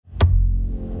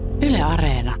Yle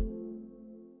Areena.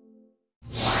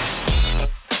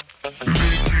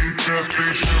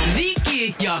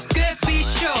 Viki ja Köpi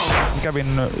Show. Kävin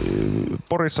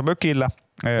Porissa mökillä,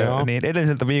 niin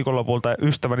edelliseltä viikonlopulta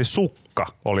ystäväni Sukka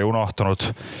oli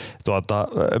unohtunut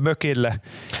mökille.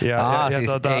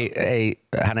 Ei,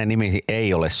 hänen nimisi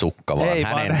ei ole Sukka,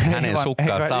 vaan hänen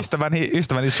sukkansa.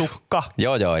 Ystäväni Sukka.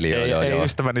 Joo, Ei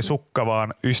ystäväni Sukka,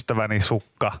 vaan ystäväni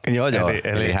Sukka. Joo,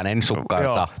 eli hänen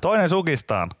sukkansa. Joo, toinen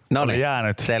sukistaan oli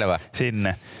jäänyt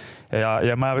sinne.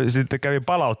 Ja mä sitten kävin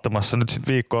palauttamassa nyt sit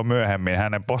viikkoa myöhemmin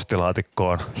hänen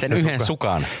postilaatikkoon. Sen yhden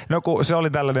sukan? No kun se oli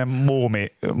tällainen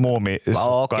muumi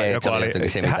sukka, joka oli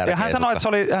ja hän sanoi, että se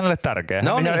oli hänelle tärkeä.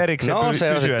 Hän ihan erikseen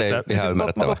kysyi, että ihan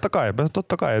ymmärrettävä.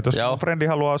 Totta kai. Jos mun frendi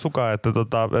haluaa sukaa, että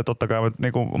totta kai mä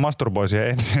niinku masturboin siihen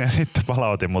ensin ja sitten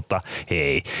palautin, mutta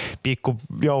hei, pikku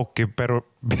joukki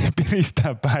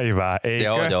piristää päivää, eikö?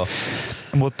 Joo.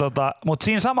 Mutta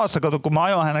siinä samassa, kun mä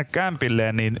ajoin hänen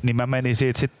kämpilleen, niin mä menin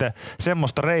siitä sitten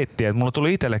semmoista reittiä, että mulla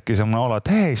tuli itsellekin semmoinen olo,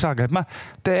 että hei saake, mä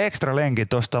teen ekstra lenkin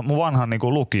tuosta mun vanhan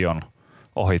niinku lukion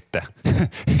ohitte.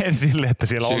 En silleen, että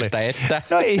siellä Syystä oli. että?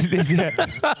 No ei siellä.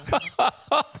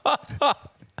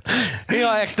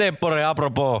 Ihan extempore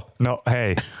apropos. No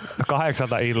hei, 8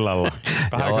 illalla.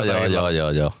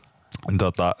 Joo.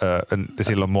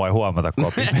 Silloin mua ei huomata,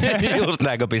 kun Just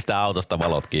näin, kun pistää autosta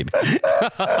valot kiinni.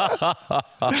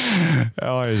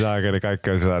 Oi saakeli, kaikki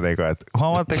on sellainen, että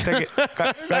huomaatteko tekin,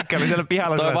 kaikki oli siellä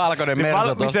pihalla. Toi valkoinen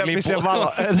Mersu tuossa lipuu.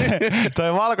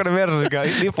 Toi valkoinen Mersu, mikä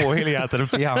lipuu hiljaa tänne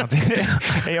pihaan, mutta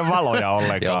ei ole valoja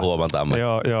ollenkaan. Joo, huomataan.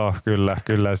 Joo,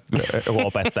 kyllä.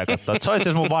 Opettaja katsoo. Se on itse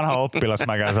asiassa mun vanha oppilas,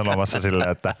 mä käyn sanomassa silleen,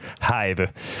 että häivy.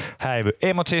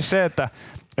 Ei, mutta siis se, että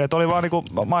oli vaan niinku,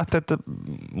 mä ajattelin, että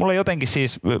mulla jotenkin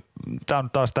siis, tää on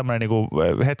taas tämmönen niinku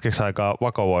hetkeksi aikaa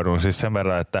vakavoidun siis sen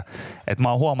verran, että mä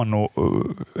oon huomannut,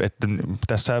 että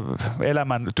tässä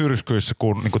elämän tyrskyissä,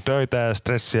 kun niinku töitä ja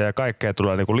stressiä ja kaikkea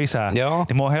tulee niinku lisää,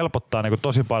 niin mua helpottaa niinku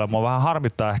tosi paljon. Mua vähän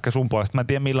harmittaa ehkä sun puolesta. Mä en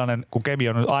tiedä millainen, kun Kemi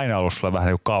on nyt aina ollut sulla vähän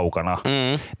niinku kaukana,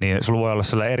 niin sulla voi olla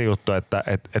sellainen eri juttu, että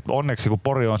onneksi kun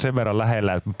Pori on sen verran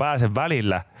lähellä, että mä pääsen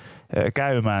välillä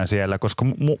käymään siellä, koska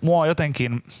mua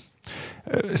jotenkin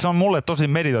se on mulle tosi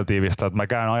meditatiivista, että mä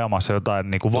käyn ajamassa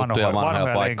jotain niinku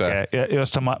vanhoja lenkkejä,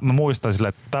 jossa mä muistan sille,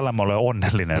 että tällä mä olen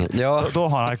onnellinen.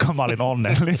 Tuohon aikaan mä olin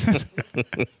onnellinen.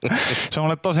 Se on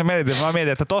mulle tosi meditatiivista. Mä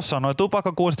mietin, että tossa on noin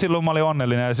tupakkakuuset, silloin mä olin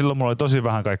onnellinen ja silloin mulla oli tosi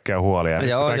vähän kaikkea huolia.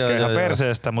 Kaikkea ihan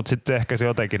perseestä, mutta sitten ehkä se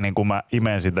jotenkin niin kuin mä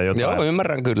imen sitä jotain. Joo,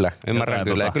 ymmärrän kyllä.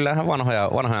 Ja kyllähän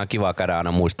vanhoja kivaa käydä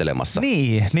aina muistelemassa.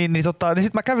 Niin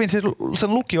sit mä kävin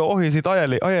sen lukion ohi, sit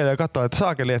ajelin ja katsoin, että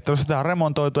saakeli, että sitä on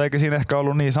remontoitu, eikä siinä ehkä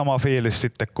ollut niin sama fiilis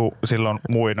sitten kuin silloin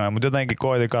muinoin, mutta jotenkin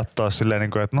koitin katsoa silleen,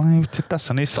 että no niin,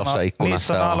 tässä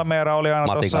Nissan Almeera oli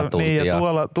aina tuossa, niin ja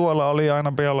tuolla oli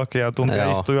aina biologian tunti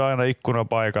ja istui aina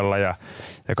ikkunapaikalla ja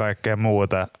kaikkea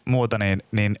muuta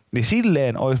niin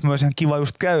silleen olisi myös ihan kiva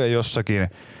just käydä jossakin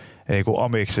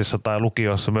amiksissa tai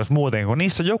lukiossa myös muuten, kun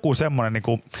niissä on joku semmoinen,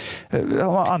 niinku,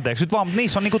 anteeksi nyt vaan, mutta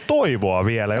niissä on niinku toivoa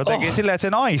vielä jotenkin silleen, että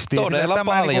sen aistii. Todella silleen,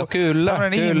 paljon, niinku, kyllä.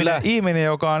 Ihminen,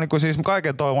 joka on niinku siis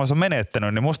kaiken toivonsa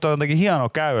menettänyt, niin musta on jotenkin hieno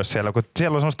käydä siellä, kun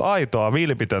siellä on semmoista aitoa,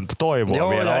 vilpitöntä toivoa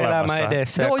vielä olemassa. Elämä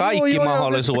edessä ja kaikki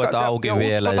mahdollisuudet auki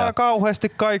vielä. Uskotaan kauheasti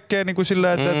kaikkea niin kuin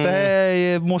silleen, että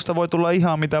hei, musta voi tulla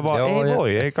ihan mitä vaan.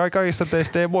 Ei kaikista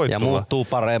teistä ei voi ja tulla. Ja muuttuu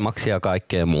paremmaksi ja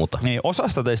kaikkea muuta. Niin,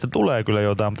 osasta teistä tulee kyllä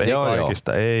jotain, mutta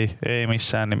kaikista. Ei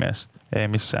missään nimessä. Ei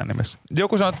missään nimessä.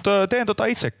 Joku sanoo, että teen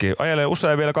itsekin. Ajelee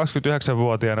usein vielä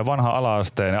 29-vuotiaana vanha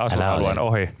ala-asteen asuinalueen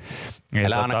ohi. Niin,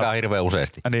 älä ainakaan hirveän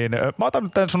useasti. Niin, mä otan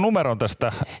nyt tämän sun numeron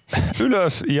tästä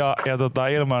ylös ja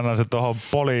ilmoitan se tuohon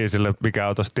poliisille, mikä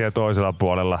on tuossa tie toisella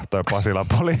puolella, toi Pasilan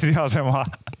poliisiasema.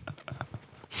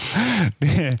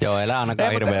 Niin. Joo, elää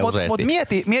ainakaan hirveän useasti. Mutta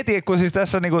mieti, kun siis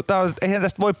tässä niinku, eihän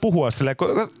tästä voi puhua silleen,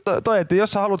 että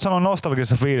jos sä haluat sanoa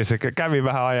nostalgisessa fiilissä, kävi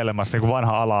vähän ajelemassa niinku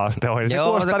vanha ala-aste ohi.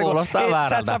 Joo, se kuulostaa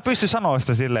väärältä. Sä et pysty sanoa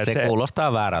sitä silleen. Se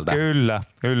kuulostaa väärältä.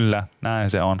 Kyllä, näin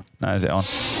se on.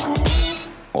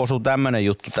 Osui tämmönen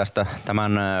juttu tästä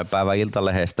tämän päivän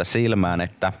Iltalehdestä silmään,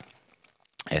 että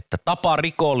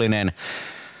taparikollinen,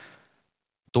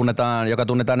 joka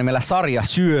tunnetaan nimellä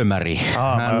sarjasyömäri.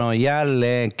 Hän on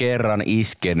jälleen kerran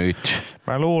iskenyt.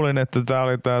 Mä luulin, että tää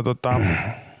oli tää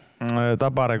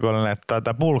taparikollinen tai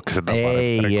tää pulkkisen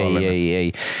taparikollinen.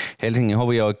 Ei. Helsingin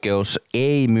hovioikeus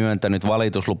ei myöntänyt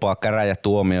valituslupaa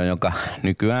käräjätuomioon, jonka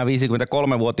nykyään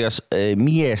 53-vuotias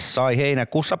mies sai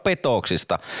heinäkuussa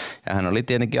petoksista. Ja hän oli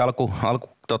tietenkin alku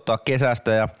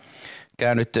kesästä ja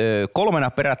käynyt 3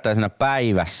 perättäisenä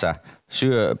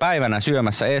päivänä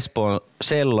syömässä Espoon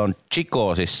Sellon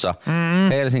Chicosissa,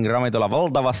 Helsingin ravintola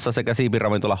Valtavassa sekä Siipin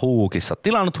ravintola Huukissa.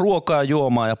 Tilannut ruokaa,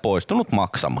 juomaa ja poistunut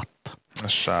maksamatta.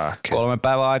 Sähkö. 3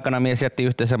 päivän aikana mies jätti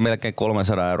yhteensä melkein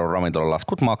 300 €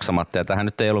 ravintolalaskut maksamatta. Ja tähän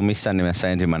nyt ei ollut missään nimessä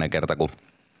ensimmäinen kerta, kun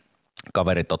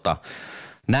kaveri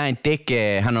näin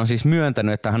tekee. Hän on siis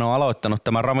myöntänyt, että hän on aloittanut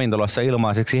tämän ravintolassa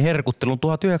ilmaiseksi herkuttelun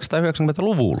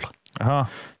 1990-luvulla. Aha.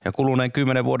 Ja kuluneen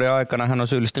 10 vuoden aikana hän on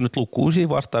syyllistynyt lukuisiin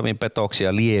vastaaviin petoksiin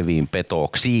ja lieviin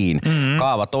petoksiin. Mm-hmm.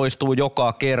 Kaava toistuu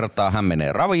joka kerta. Hän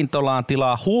menee ravintolaan,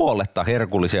 tilaa huoletta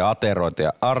herkullisia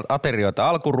aterioita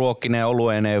alkuruokkineen,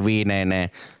 olueineen ja viineineen.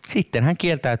 Sitten hän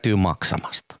kieltäytyy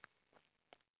maksamasta.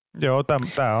 Joo,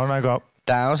 tää on aika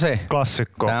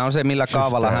klassikko. Tämä on se, millä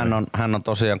kaavalla hän on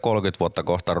tosiaan 30 vuotta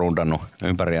kohta rundannut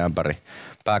ympäri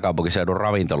pääkaupunkiseudun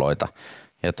ravintoloita.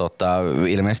 Ja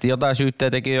ilmeisesti jotain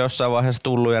syytteitäkin jossain vaiheessa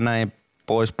tullut ja näin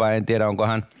poispäin. En tiedä,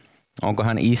 onko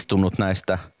hän istunut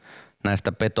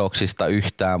näistä petoksista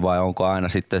yhtään vai onko aina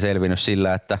sitten selvinnyt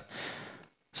sillä, että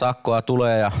sakkoa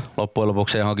tulee ja loppujen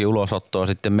lopuksi johonkin ulosottoon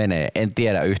sitten menee. En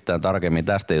tiedä yhtään tarkemmin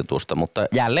tästä jutusta, mutta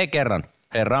jälleen kerran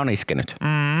herra on iskenyt.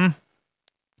 Mm.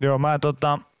 Joo, mä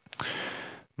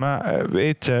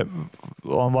itse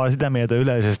olen vaan sitä mieltä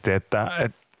yleisesti, että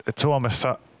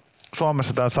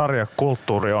Suomessa tämä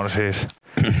sarjakulttuuri on siis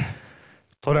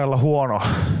todella huono,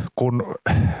 kun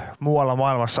muualla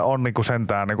maailmassa on niinku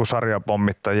sentään niinku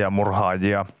sarjapommittajia,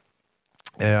 murhaajia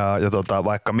ja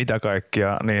vaikka mitä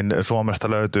kaikkia, niin Suomesta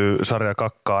löytyy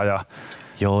sarjakakkaa ja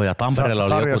joo, ja Tampereella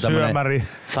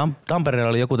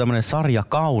oli joku tämmöinen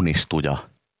sarjakaunistuja.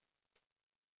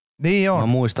 Niin on. Mä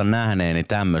muistan nähneeni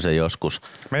tämmöisen joskus.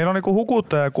 Meillä on niinku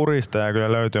hukuttaja ja kuristaja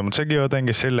kyllä löytyy, mutta sekin on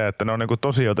jotenkin silleen, että ne on niinku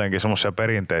tosi jotenkin semmoisia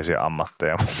perinteisiä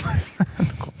ammatteja.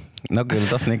 No kyllä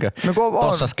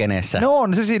tossa skeneessä. No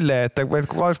on se silleen, että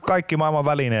olisi kaikki maailman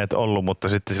välineet ollut, mutta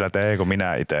sitten sillä, että eikö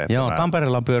minä itse. Joo,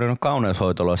 Tampereella on pyörinyt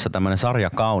kauneushoitoloissa tämmöinen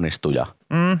sarjakaunistuja,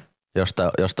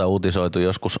 josta uutisoitu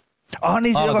joskus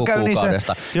niin se, joka käy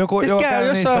niissä, käy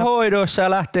jossain hoidoissa ja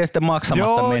lähtee sitten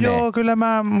maksamatta menee. Joo, kyllä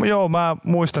mä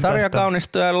muistan tästä.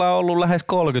 Sarjakaunistujalla on ollut lähes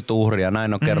 30 uhria,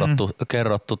 näin on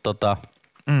kerrottu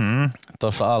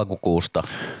tuossa alkukuusta.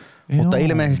 Mutta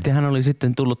ilmeisesti hän oli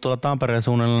sitten tullut tuolla Tampereen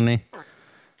suunnalla, niin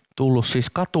tullut siis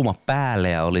katuma päälle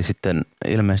ja oli sitten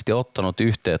ilmeisesti ottanut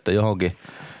yhteyttä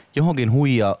johonkin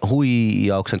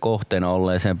huijauksen kohteena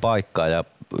olleeseen paikkaan ja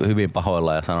hyvin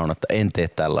pahoilla ja sanonut, että en tee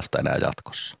tällaista enää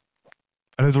jatkossa.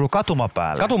 Eli tullut katuma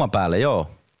päälle? Katuma päälle,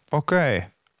 joo. Okei.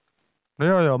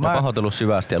 No joo. Mä pahoitellut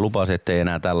syvästi ja lupasin, ettei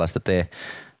enää tällaista tee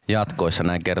jatkoissa.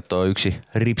 Näin kertoo yksi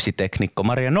ripsiteknikko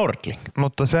Maria Nordling.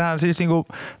 Mutta sehän siis niinku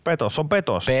petos on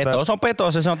petos. Petos on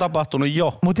petos ja se on tapahtunut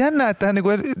jo. Mutta jännä, että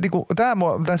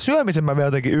tämän syömisen mä vielä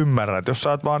jotenkin ymmärrän, että jos sä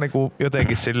oot vaan niinku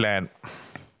jotenkin silleen,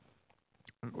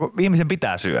 ihmisen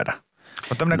pitää syödä.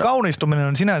 Mutta tämmöinen kaunistuminen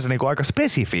on sinänsä niinku aika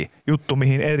spesifi juttu,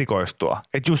 mihin erikoistua.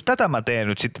 Että just tätä mä teen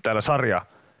nyt sitten täällä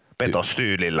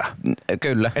sarjapetostyylillä.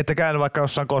 Kyllä. Että käyn vaikka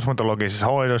jossain kosmetologisessa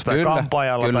hoidossa tai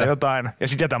kampaajalla tai jotain ja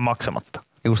sitten jätän maksamatta.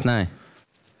 Just näin.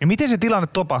 Ja miten se tilanne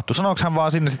tapahtuu? Sanooko hän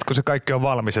vaan sinne sitten, kun se kaikki on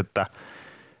valmis, että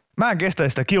mä en kestä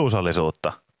sitä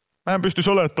kiusallisuutta. Mä en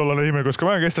pysty olemaan tollainen ihminen, koska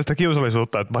mä en kestä sitä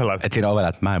kiusallisuutta. Että siinä ovella,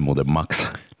 että mä en muuten maksa.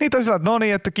 Niin tai sillä, että no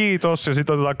niin, että kiitos ja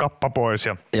sitten otetaan kappa pois.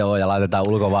 Ja joo, ja laitetaan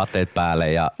ulkovaatteet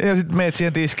päälle. Ja sitten meet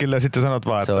siihen tiskille ja sitten sanot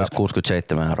vaan, se olisi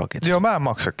 67 €, kiitos. Joo, mä en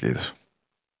maksa, kiitos.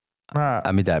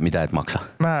 Mitä et maksa?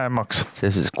 Mä en maksa. Se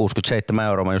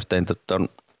 67 €, mä just tein tuon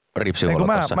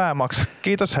ripsihuolokossa. Mä en maksa.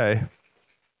 Kiitos, hei.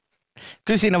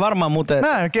 Kyllä siinä varmaan muuten...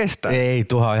 Mä en kestäisi. Ei,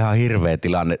 tuohan on ihan hirveä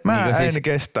tilanne. Mä en siis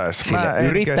kestäisi. Sille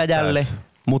yrittäjälle,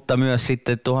 mutta myös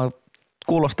sitten tuohon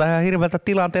kuulostaa ihan hirveältä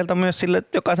tilanteelta myös sille,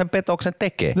 jokaisen petoksen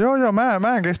tekee. Joo,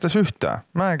 mä en kestäisi yhtään.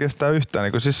 Mä en kestä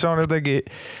yhtään. Niin siis se on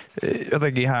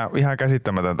jotenkin ihan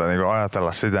käsittämätöntä niin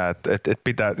ajatella sitä, että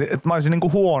mä olisin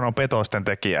niin huono petosten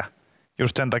tekijä.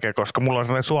 Just sen takia, koska mulla on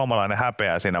sellainen suomalainen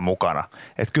häpeä siinä mukana.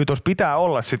 Että kyllä tuossa pitää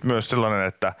olla sit myös sellainen,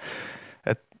 että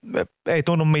ei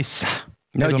tunnu missään.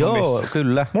 No joo, missään.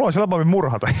 Kyllä. Mulla olisi helpommin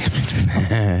murhata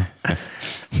ihminen.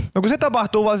 No kun se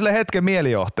tapahtuu vaan sille hetken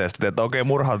mielijohteesta, että okei,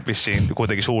 murha on vissiin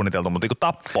kuitenkin suunniteltu, mutta niin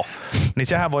tappo, niin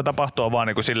sehän voi tapahtua vaan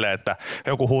niin silleen, että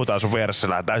joku huutaa sun vieressä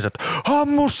ja täysin, että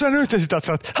ammu se nyt, ja sit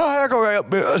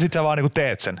sit sä vaan niin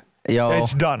teet sen. Joo.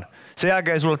 It's done. Sen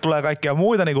jälkeen sulle tulee kaikkia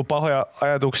muita niin pahoja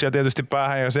ajatuksia tietysti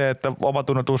päähän ja se, että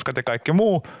omatunnon tuskat ja kaikki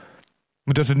muu.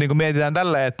 Mutta jos nyt niinku mietitään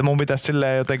tälleen, että mun pitäisi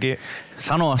silleen jotenkin...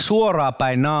 Sanoa suoraan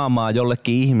päin naamaa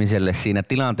jollekin ihmiselle siinä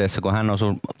tilanteessa, kun hän on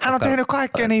sun Hän on tehnyt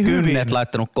kaikkea niin hyvin. Kynnet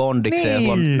laittanut kondikseen,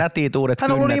 Niin. on nätit uudet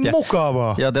Hän on kynnet. ollut niin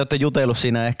mukavaa. Ja te olette jutellut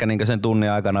siinä ehkä niinku sen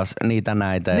tunnin aikana niitä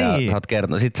näitä Niin. ja sä oot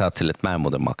kertonut. Sit sä oot silleen, että mä en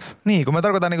muuten maksa. Niin, kun mä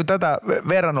tarkoitan niinku tätä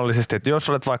verrannollisesti, että jos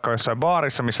olet vaikka jossain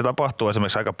baarissa, missä tapahtuu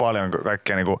esimerkiksi aika paljon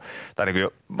kaikkea niinku, tai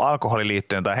niinku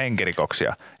alkoholiliittojen tai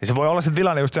henkirikoksia, niin se voi olla se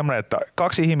tilanne just semmoinen, että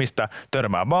 2 ihmistä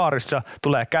törmää baarissa,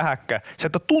 tulee kähäkkä, sä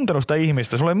et ole tuntenut sitä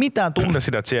ihmistä, sulla ei mitään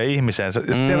tunnesidät siihen ihmiseen. Sä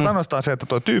tiedät ainoastaan se, että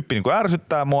tuo tyyppi niinku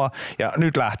ärsyttää mua ja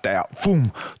nyt lähtee ja fum,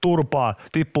 turpaa,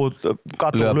 tippuu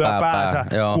katuun, lyö päänsä,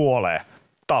 kuolee.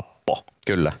 Tappo.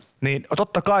 Kyllä. Niin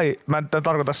totta kai mä en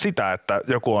tarkoita sitä, että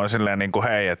joku on silleen niinku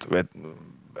hei,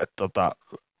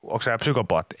 onko se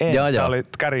psykopaatti? Ei, tämä oli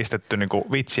kärjistetty niinku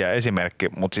vitsi ja esimerkki,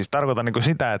 mutta siis tarkoitan niinku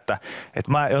sitä, että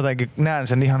mä jotenkin näen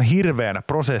sen ihan hirveänä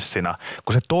prosessina,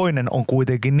 kun se toinen on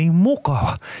kuitenkin niin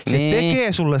mukava. Se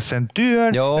tekee sulle sen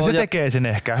työn ja se tekee sen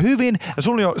ehkä hyvin ja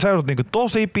sä joudut niinku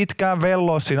tosi pitkään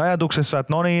velloa siinä ajatuksessa,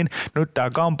 että no niin, nyt tää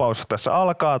kampaus tässä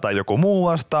alkaa tai joku muu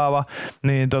vastaava,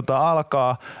 niin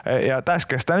alkaa ja tässä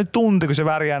kestää nyt tunti, kun se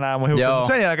värjää nää mun hiukset. Mut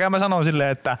sen jälkeen mä sanon silleen,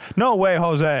 että no way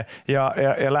Jose ja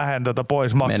lähden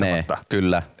pois menee,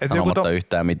 kyllä, sanomatta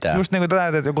yhtään mitään. Just niin kuin tätä,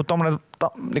 että joku tommonen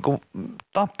niinku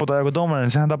tappo tai joku tommonen,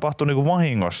 niin sehän tapahtuu niinku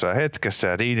vahingossa ja hetkessä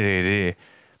ja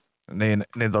niin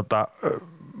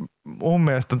mun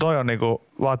mielestä toi on niinku,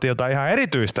 vaatii jotain ihan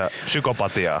erityistä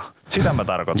psykopatiaa. Sitä mä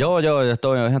tarkoitan. Joo, ja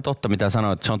toi on ihan totta mitä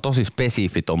sanoit, se on tosi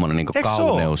spesifi tommonen niinku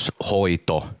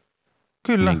kauneushoito.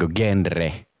 Kyllä. Niinku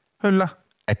genre. Kyllä.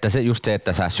 Että se just se,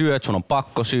 että sä syöt, sun on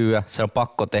pakko syödä, se on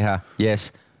pakko tehdä,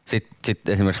 jes.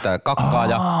 Sitten esimerkiksi tää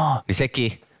kakkaaja, niin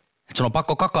sekin, että sun on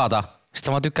pakko kakata. Sitten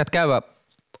sä vaan tykkäät käydä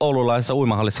oululaisessa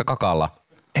uimahallissa kakalla.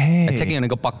 Että sekin on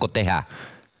niinku pakko tehdä.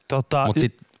 Mut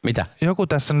sit, mitä? Joku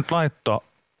tässä nyt laittoi,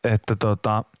 että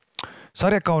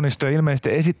sarjakaunisto on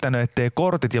ilmeisesti esittänyt, ettei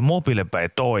kortit ja mobiilepä ei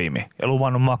toimi ja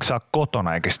luvannut maksaa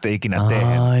kotona eikä sitä ikinä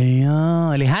tehdä. Ai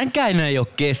jaa, eli hänkään ei ole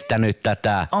kestänyt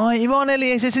tätä. Aivan,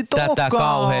 eli ei se sit tätä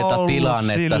kauheata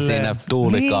tilannetta siinä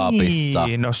tuulikaapissa.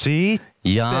 Niin, no siitä.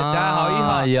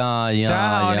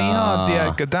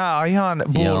 Tää on ihan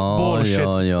bullshit.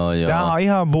 Tää on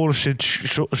ihan bullshit,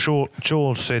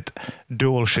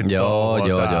 dullshit. Joo.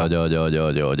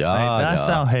 Ei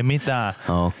tässä on mitään.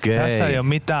 Okei. Tässä ei ole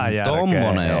mitään järkeä.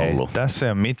 Tommonen ollut. Tässä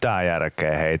ei ole mitään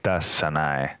järkeä, hei tässä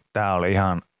näin. Tää oli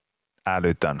ihan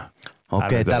älytön.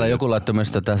 Okei, täällä joku laittoi myös,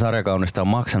 että tää sarjakaunista on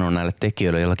maksanut näille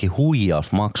tekijöille jollakin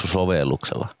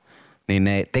huijausmaksusovelluksella. Niin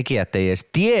ne tekijät ei edes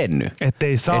tiennyt,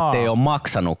 ettei ole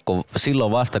maksanut, kun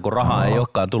silloin vasta kun rahaa ei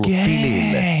olekaan tullut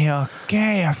tilille.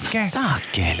 Okei.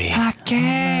 Saakeli.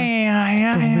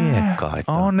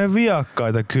 Viekkaita. On ne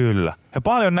viekkaita kyllä. Ja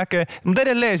paljon näkee, mutta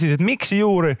edelleen siis, että miksi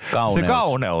juuri se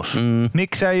kauneus?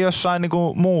 Miksi ei jossain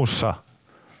niinku muussa?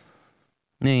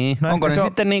 Niin, no onko ne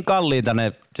sitten niin kalliita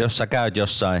ne, jos sä käyt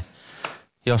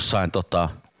jossain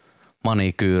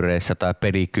manikyyreissä tai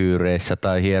pedikyyreissä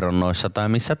tai hieronnoissa tai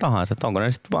missä tahansa. Että onko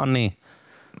ne sitten vaan niin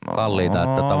kalliita,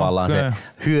 että tavallaan se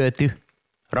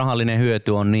rahallinen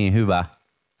hyöty on niin hyvä,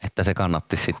 että se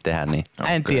kannatti sitten tehdä niin.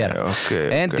 En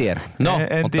tiedä. No,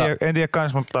 en tiedä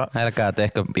kans, mutta älkää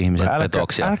tehkö ihmiset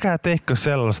petoksia. Älkää tehkö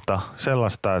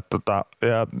sellaista että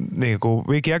ja niinku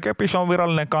Viki ja Kepis on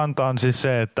virallinen kanta on siis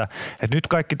se, että nyt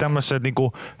kaikki tämmöiset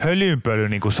niinku hölynpöly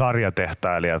niinku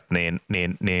sarjatehtailijat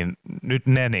niin nyt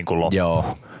ne niinku loppuu.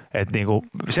 Joo. Et niinku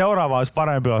seuraava olisi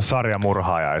parempi olla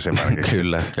sarjamurhaaja esimerkiksi.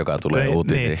 Kyllä, joka tulee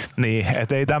uutisiin. Niin,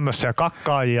 et ei tämmöisiä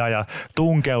kakkaajia ja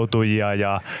tunkeutujia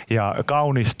ja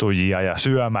kaunistujia ja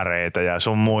syömäreitä ja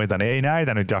sun muita, niin ei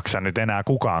näitä nyt jaksa nyt enää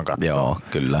kukaan katsoa. Joo,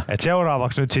 kyllä. Et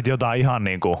seuraavaksi nyt sit jotain ihan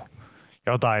niinku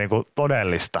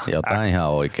todellista. Jotain ihan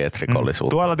oikeet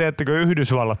rikollisuutta. Tuolla tiettikö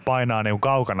Yhdysvallat painaa niinku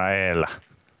kaukana eellä.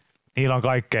 Niillä on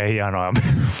kaikkea hienoa.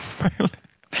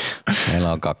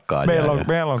 Meillä on kakkaa ja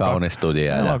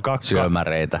kaunistujia ja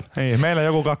syömäreitä. Niin, meillä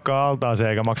joku kakkaa altaaseen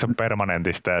eikä maksa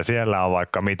permanentista ja siellä on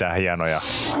vaikka mitä hienoja.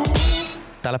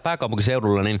 Täällä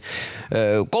pääkaupunkiseudulla niin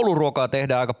kouluruokaa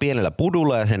tehdään aika pienellä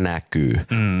pudulla ja se näkyy.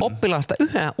 Oppilaasta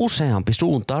yhä useampi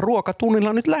suuntaa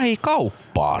ruokatunnilla nyt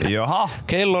lähikauppaan. Jaha.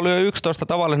 Kello lyö 11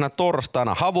 tavallisena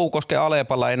torstaina. Havukosken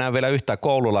Alepalla ei näy vielä yhtään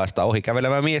koululaista.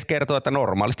 Ohikävelevä mies kertoo, että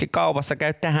normaalisti kaupassa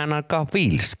käy tähän aikaan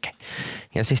vilske.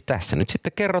 Ja siis tässä nyt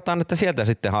sitten kerrotaan, että sieltä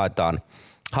sitten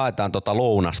haetaan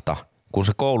lounasta. Kun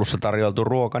se koulussa tarjoltu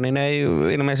ruoka, niin ei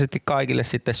ilmeisesti kaikille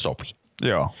sitten sovi.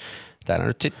 Joo. Täällä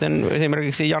nyt sitten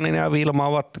esimerkiksi Janina ja Vilma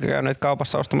ovat käyneet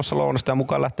kaupassa ostamassa lounasta ja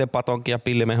mukaan lähtee patonkia,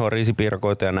 pillimehua,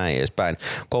 riisipiirakoita ja näin edespäin.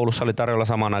 Koulussa oli tarjolla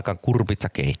samaan aikaan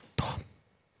kurpitsakeittoa.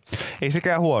 Ei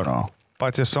sekään huonoa.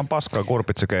 paitsi jos se on paskaa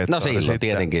kurpitsakeittoa. No silloin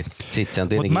tietenkin. Sitten se on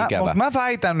tietenkin ikävä. Mutta mä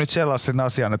väitän nyt sellaisen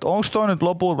asian, että onko toi nyt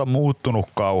lopulta muuttunut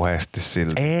kauheasti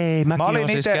siltä? Ei,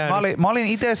 Mä olin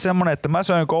itse semmonen, että mä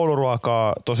söin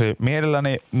kouluruokaa tosi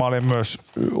mielelläni. Mä olin myös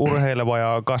urheileva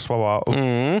ja kasvava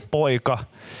poika.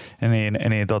 Niin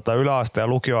yläaste- ja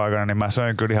lukioaikana niin mä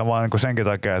söin kyllä ihan vaan niin senkin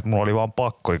takia, että mulla oli vaan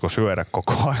pakko niin syödä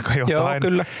koko aika jotain. Joo,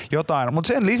 kyllä. Jotain. Mutta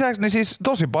sen lisäksi niin siis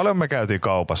tosi paljon me käytiin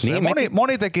kaupassa. Niin,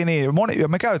 moni teki niin. Ja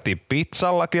me käytiin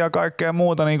pizzallakin ja kaikkea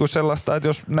muuta niin kuin sellaista, että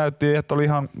jos näytti, että oli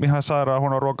ihan sairaan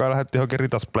huono ruokaa ja lähdettiin johonkin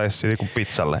ritaspleissiin niin kuin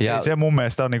pizzalle. Ja ei se mun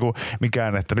mielestä on niin kuin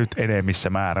mikään, että nyt enemmissä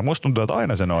määrin. Musta tuntuu, että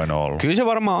aina se noin on ollut. Kyllä se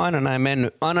varmaan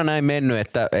aina näin mennyt,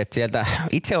 että sieltä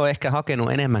itse on ehkä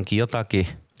hakenut enemmänkin jotakin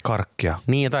karkkia.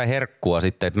 Niin, jotain herkkua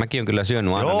sitten. Et mäkin on kyllä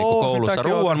syönyt aina niin koulussa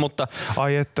ruoan, mutta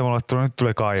ai että nyt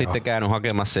tuli kaiho. Sitten käynyt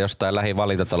hakemassa jostain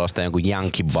lähivalintatalosta jonkun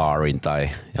Yankee Barin tai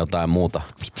jotain muuta.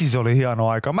 Vitsi, se oli hieno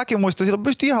aika. Mäkin muistan, silloin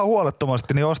pystyi ihan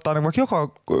huolettomasti niin ostaa niin vaikka joka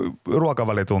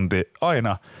ruokavälitunti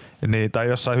aina, niin, tai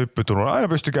jossain hyppytunnilla, aina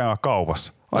pystyi käymään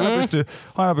kaupassa.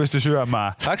 Aina pystyi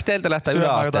syömään. Saiko teiltä lähteä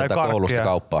yläasteelta koulusta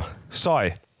kauppaan?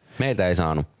 Sai. Meiltä ei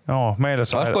saanut. Joo, meillä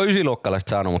sai. Olisiko ysiluokkalaiset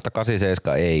saanut, mutta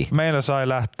 8-7 ei. Meillä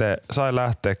sai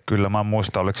lähteä kyllä. Mä en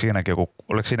muista, oliko siinäkin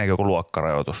joku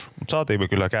luokkarajoitus. Mutta saatiin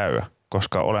kyllä käydä,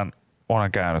 koska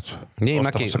olen käynyt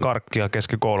ostamassa karkkia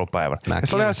kesken koulupäivän.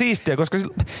 Se oli ihan siistiä, koska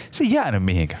se ei jäänyt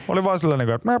mihinkään. Oli vaan sellainen,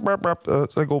 että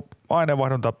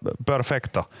aineenvaihdunta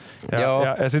perfecto.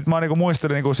 Ja sitten mä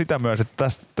muistelin sitä myös, että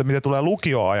tästä, mitä tulee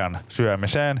lukioajan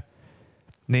syömiseen,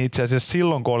 niin itse asiassa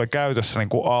silloin, kun oli käytössä niin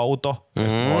kuin auto, ja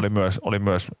oli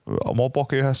myös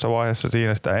mopokin yhdessä vaiheessa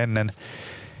siinä sitä ennen,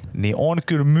 niin on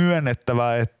kyllä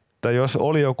myönnettävä, että jos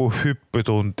oli joku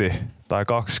hyppytunti tai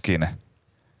kaksikin,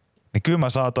 niin kyllä mä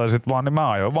saatoin sit vaan, niin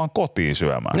mä ajoin vaan kotiin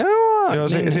syömään. Joo,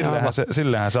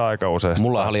 sillähän se aika useasti.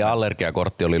 Mulla oli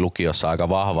allergiakortti oli lukiossa aika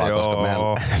vahvaa, koska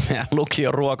meidän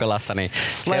lukion ruokalassa, niin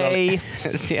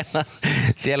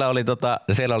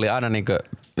siellä oli aina niinku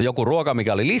joku ruoka,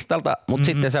 mikä oli listalta, mutta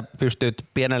sitten sä pystyt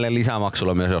pienelle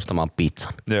lisämaksulla myös ostamaan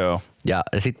pizzan. Joo. Ja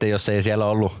sitten jos ei siellä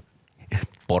ollut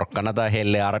porkkana tai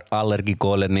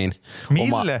helleallergikoille, niin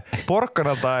mille?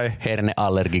 Porkkana tai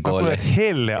herneallergikoille.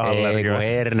 Helleallergikoille.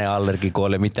 Ei,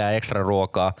 herneallergikoille mitään ekstra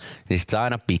ruokaa, niin sit saa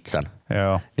aina pizzan.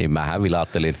 Joo. Niin mähän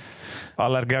vilauttelin.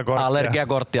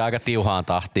 Allergiakorttia aika tiuhaan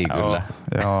tahtiin kyllä.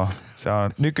 Joo. Se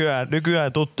on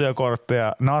nykyään tuttuja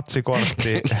kortteja,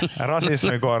 natsikortti,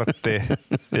 rasismikortti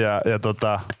ja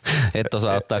et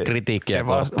osaa ottaa kritiikkiä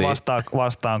korttiin.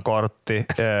 Vastaan kortti,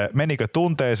 menikö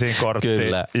tunteisiin kortti.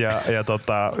 Kyllä.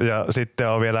 Ja sitten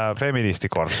on vielä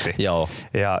feministikortti. Joo.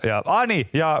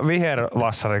 Ja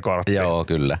vihervassarikortti. Joo,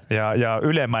 kyllä. Ja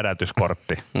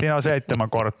ylemädätyskortti. Siinä on 7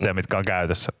 korttia, mitkä on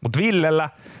käytössä. Mut Villellä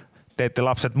te ette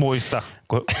lapset muista,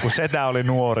 kun setä oli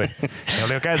nuori. Ne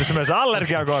oli jo käytössä myös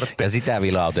allergiakortti. Ja sitä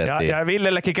vilautettiin. Ja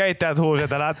Villellekin keittäjät huusi,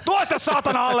 että älä tuosta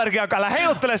saatana allergiakortti, älä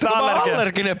heiluttele sitä allergiaa.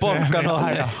 Allerginen porkkano.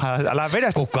 Älä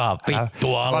vedä sitä. Kuka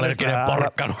vittu allerginen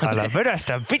porkkano. Älä vedä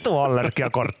sitä vitu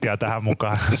allergiakorttia tähän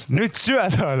mukaan. Nyt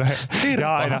syöt.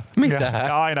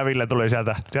 Ja aina Ville tuli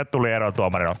sieltä tuli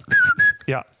erotuomarina.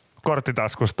 Ja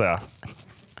korttitaskusta ja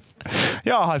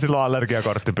jaahan silloin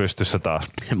allergiakortti pystyssä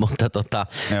taas. Mutta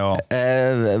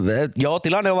joo,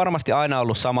 tilanne on varmasti aina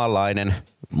ollut samanlainen.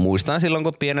 Muistan silloin,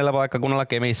 kun pienellä paikkakunnalla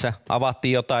Kemissä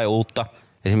avattiin jotain uutta.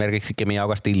 Esimerkiksi Kemiin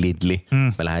aukastiin Lidli.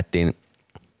 Me lähdettiin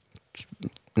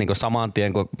niin saman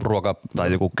tien, kun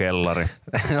tai joku kellari.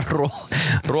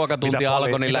 Ruokatunti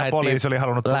alkoi, niin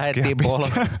lähdettiin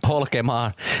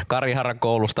polkemaan Kariharan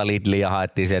koulusta Lidliin ja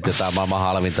haettiin sieltä jotain maailman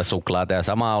halvinta suklaata. Ja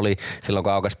sama oli silloin,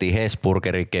 kun aukastiin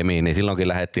Hesburgerin Kemiin, niin silloinkin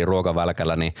lähdettiin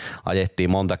ruokavälkällä, niin ajettiin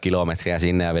monta kilometriä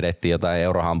sinne ja vedettiin jotain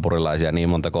eurohampurilaisia niin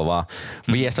monta kovaa.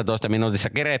 15 minuutissa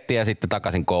kerettiin ja sitten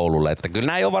takaisin koululle. Että kyllä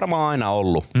näin on varmaan aina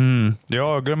ollut.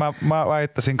 Joo, kyllä mä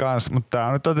väittäisin kanssa, mutta tämä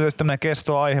on nyt tietysti tämmöinen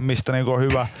kestoaihe, mistä niinku on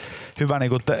hyvä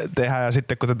niinku tehdä, ja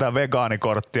sitten kun tätä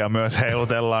vegaanikorttia myös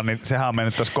heilutellaan, niin sehän on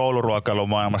mennyt tässä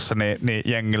kouluruokailumaailmassa niin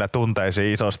jengillä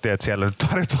tunteisiin isosti, että siellä nyt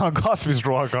tarjotaan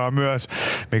kasvisruokaa myös,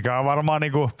 mikä on varmaan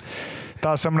niinku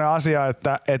taas semmoinen asia,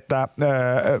 että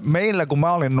meillä kun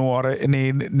mä olin nuori,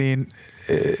 niin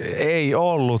ei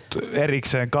ollut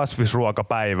erikseen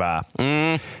kasvisruokapäivää.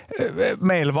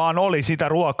 Meillä vaan oli sitä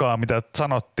ruokaa, mitä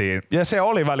sanottiin. Ja se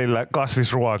oli välillä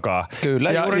kasvisruokaa.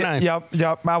 Kyllä, juuri näin. Ja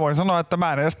mä voin sanoa, että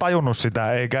mä en edes tajunnut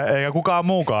sitä, eikä kukaan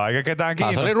muukaan, eikä ketään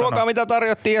kiinnostanut. Se oli ruokaa, mitä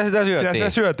tarjottiin ja sitä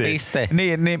syötiin. Piste.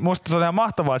 Niin musta se on ihan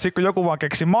mahtavaa, että sit kun joku vaan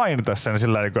keksi mainita sen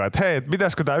sillä tavalla, että hei,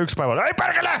 pitäisikö tää yksi päivä? Ei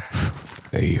perkele!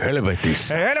 Ei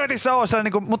helvetissä. Ei helvetissä ole se,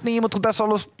 mutta kun tässä on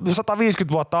ollut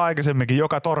 150 vuotta aikaisemminkin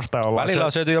joka torstai ollaan. Välillä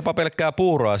on syöty jopa pelkkää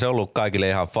puuroa, se on ollut kaikille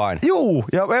ihan fine. Juu,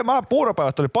 ja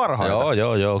puuropäivät oli parhaita.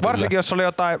 Joo. Varsinkin kyllä. jos oli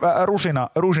jotain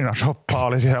rusinasoppaa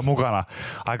oli siellä mukana.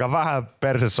 Aika vähän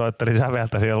perse soitteli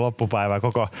säveltä siellä loppupäivää,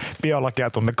 koko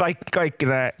biologiatunne.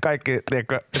 Kaikki,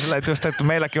 tiedätkö, sillä että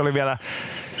meilläkin oli vielä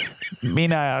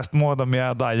minä ja sitten muutamia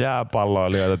jotain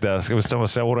jääpalloilijoita,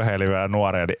 semmoisia urheilivia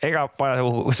nuoria, niin eikä paina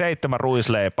 7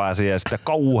 ruisleipää siihen ja sitten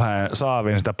kauhean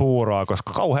saavin sitä puuroa,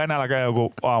 koska kauhean nälkä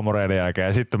joku aamureiden jälkeen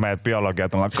ja sitten meidät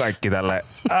biologiat ollaan kaikki tälleen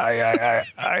ai.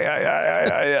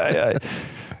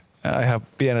 Ja ihan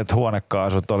pienet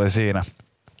huonekaasut oli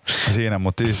siinä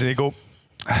mutta siis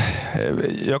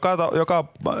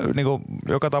niinku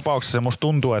joka tapauksessa musta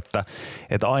tuntuu, että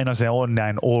aina se on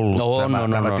näin ollut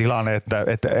tämä tilanne,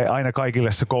 että aina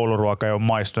kaikille se kouluruoka ei ole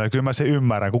maistunut. Ja kyllä mä se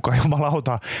ymmärrän, kuka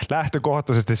jumalauta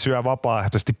lähtökohtaisesti syö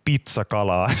vapaaehtoisesti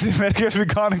pizzakalaa. Esimerkiksi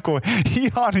mikä on niinku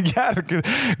ihan järky.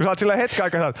 Kun sä oot sillä hetken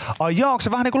aikaa, että onko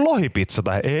se vähän niin kuin lohipizza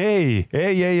tai ei.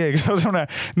 Se on semmoinen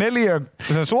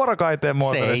sen suorakaiteen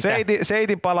muotoinen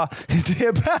seitipala.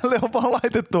 Siihen päälle on vaan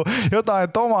laitettu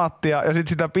jotain tomaattia ja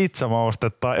sitten sitä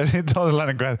pizzamaustetta ja sitten on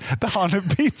sellainen, että tämä on nyt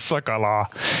pizzakalaa.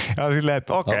 Ja silleen,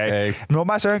 että okei. No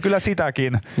mä söin kyllä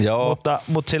sitäkin,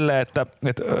 mutta silleen, että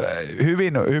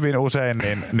hyvin usein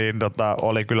niin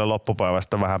oli kyllä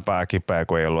loppupäivästä vähän pääkipeä,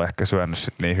 kun ei ollut ehkä syönyt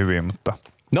sit niin hyvin, mutta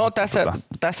no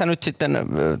tässä nyt sitten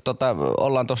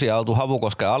ollaan tosiaan oltu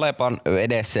Havukosken Alepan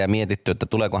edessä ja mietitty, että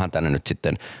tuleekohan tänne nyt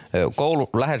sitten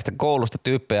läheisestä koulusta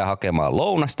tyyppejä hakemaan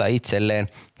lounasta itselleen.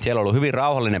 Siellä on ollut hyvin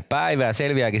rauhallinen päivä ja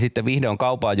selviääkin sitten vihdoin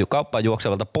kauppaan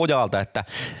juoksevalta pojalta, että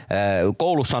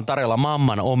koulussa on tarjolla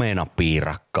mamman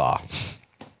omenapiirakkaa.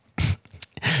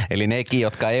 Eli nekin,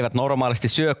 jotka eivät normaalisti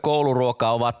syö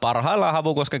kouluruokaa, ovat parhaillaan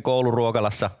Havukosken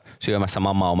kouluruokalassa syömässä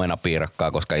mamma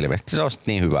omenapiirakkaa, koska ilmeisesti se on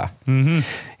niin hyvää. Mm-hmm.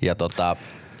 Ja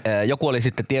joku oli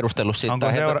sitten tiedustellut siitä.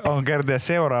 On kenties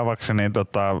seuraavaksi niin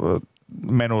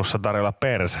menussa tarjolla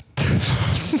persettä?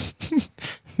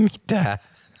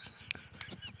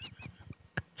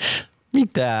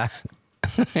 Mitä?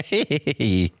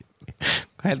 Ei.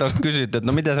 Heiltä olisi kysytty, että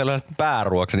no mitä sellaiset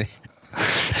pääruoksi, niin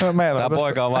tämä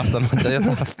poika on vastannut, että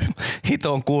jotain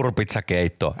hiton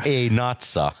kurpitsakeittoa. Ei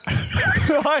natsaa.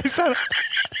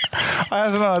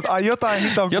 Ai sanoo, että jotain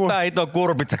hiton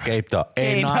kurpitsakeittoa.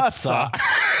 Ei natsaa.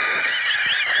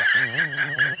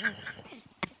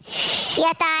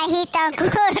 Jotain hiton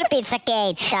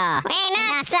kurpitsakeittoa. Ei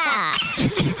natsaa.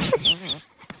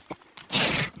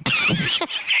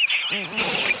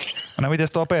 No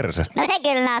mites tuo perse? No se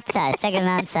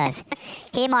kyllä natsais.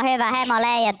 Himo hyvä, hemo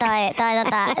leija,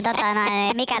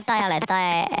 mikä toi oli?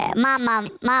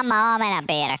 Mamma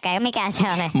omenapiirakka, mikä se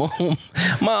oli?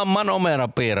 Mamman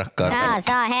omenapiirakka. No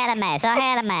se on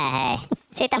helmeä, hei.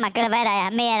 Sitä mä kyllä vedän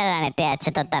ihan mielelläni,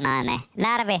 tiedätkö,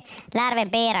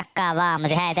 lärvin piirakkaa vaan,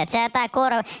 mutta hei, se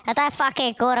jotain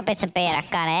fucking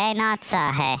kurpitsapiirakkaa, niin ei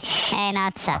natsaa, hei, ei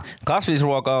natsaa.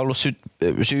 Kasvisruoka on ollut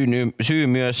syy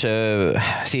myös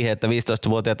siihen, että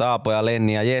 15-vuotiaat Aapo ja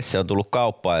Lenni ja Jesse on tullut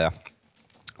kauppaan ja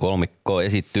kolmikko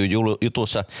esittyy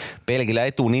jutussa pelkillä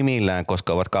etunimillään,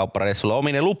 koska ovat kauppareissulla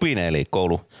omine lupine, eli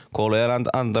koulu ei ole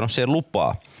antanut siihen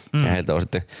lupaa. Ja heiltä on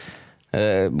sitten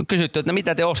kysytty, että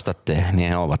mitä te ostatte, niin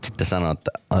he ovat sitten sanoneet,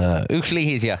 että 1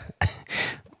 lihis ja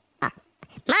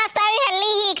mä ostan 1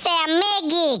 lihiksen ja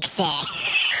megiksen.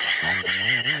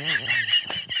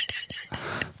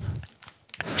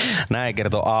 Näin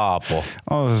kertoo Aapo.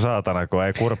 On se saatana, kun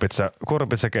ei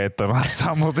kurpitsakeitto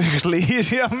natsaa, mutta 1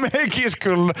 lihis ja megis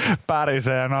kyllä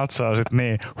pärisee ja natsaa sit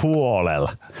niin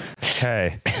huolella.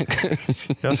 Hei,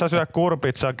 jos sä syö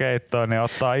kurpitsakeittoa, niin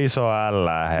ottaa iso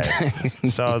ällää, hei.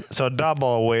 Se on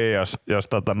double win, jos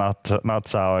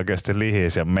natsaa oikeesti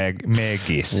lihis ja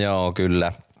megis. Joo,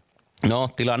 kyllä. No,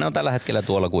 tilanne on tällä hetkellä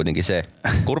tuolla kuitenkin se.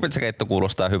 Kurpitsakeitto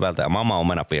kuulostaa hyvältä ja mamma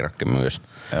omenapiirakka myös.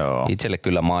 Joo. Itselle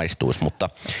kyllä maistuisi, mutta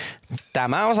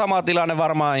tämä on sama tilanne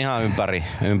varmaan ihan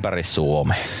ympäri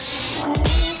Suomea.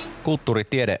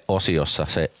 Kulttuuritiedeosiossa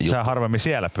se juttu. Sä harvemmin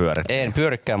siellä pyörit. En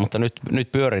pyörikään, mutta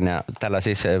nyt pyörin ja tällä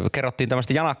siis kerrottiin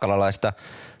tämmöistä janakkalalaista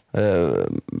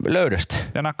löydöstä.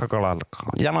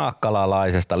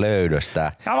 Janakkalalaisesta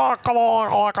löydöstä.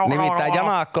 Nimittäin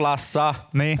Janakkalassa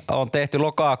on tehty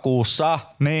lokakuussa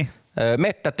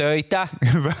mettätöitä.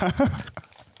 Hyvä.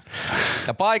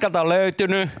 Ja paikalta on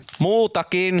löytynyt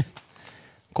muutakin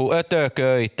kuin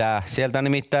ötököitä. Sieltä on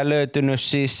nimittäin löytynyt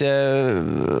siis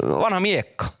vanha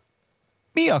miekka.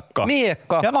 Miekka.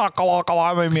 Miekka.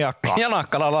 Janakkalalainen miekka.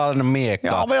 Janakkalalainen miekka.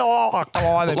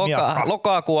 Janakkalalainen miekka.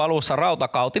 Lokakuun alussa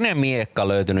rautakautinen miekka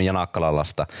löytynyt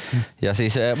Janakkalalasta. Ja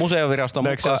siis museoviraston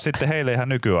Eikö se ole sitten heille ihan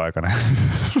nykyaikainen?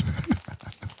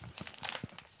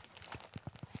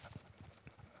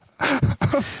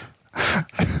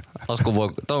 Olisiko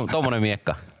tommonen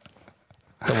miekka?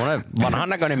 Tommonen vanhan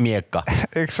näköinen miekka.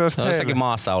 Eikö se ole Se on jossakin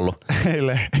maassa ollut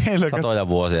heille satoja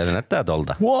vuosia. Se näyttää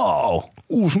tolta. Wow,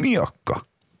 uusi miekka.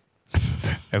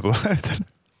 Joku löytänyt.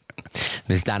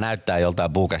 Niin sitä näyttää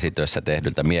joltain puukäsityössä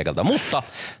tehdyltä miekalta. Mutta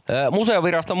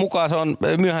museoviraston mukaan se on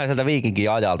myöhäiseltä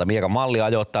viikinkin ajalta. Miekan malli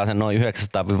ajoittaa sen noin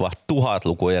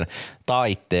 900-1000-lukujen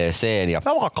taitteeseen.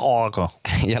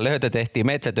 Ja löytö tehtiin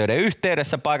metsätöiden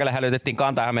yhteydessä. Paikalle hälytettiin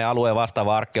Kanta-Hämeen alueen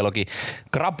vastaava arkeologi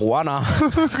Krapuana.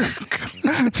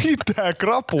 Mitä?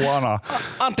 Krapuana?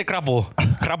 Antti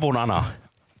Krapunana.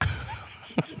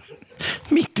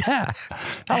 Mitä?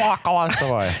 Janakkalasta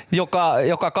vai?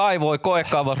 Joka kaivoi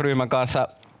koekaivosryhmän kanssa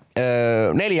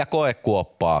 4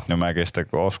 koekuoppaa. No mä kestän,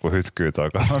 kun Osku hytkyy toi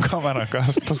kameran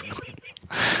kanssa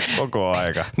koko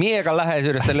aika. Miekan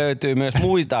läheisyydestä löytyy myös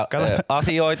muita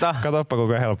asioita. Katoppa,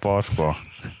 kuinka helppo Osku on.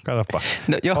 Katoppa.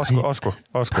 No,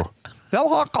 Osku.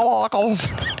 Janakkalasta.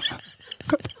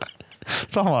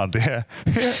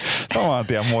 Saman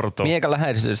tien murtuu. Miekan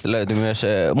läheisyydestä löytyy myös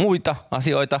muita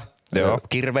asioita. Joo.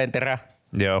 Kirveenterä.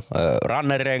 Joo.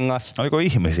 Rannerengas. Oliko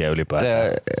ihmisiä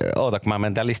ylipäätään? Oota, kun mä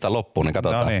menen tän listan loppuun, niin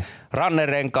katsotaan. No niin.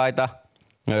 Rannerenkaita,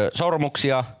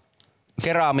 sormuksia,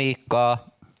 keramiikkaa,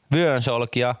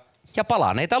 vyönsolkia ja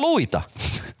palaneita luita.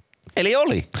 Eli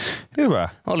oli. Hyvä.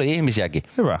 Oli ihmisiäkin.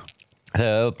 Hyvä.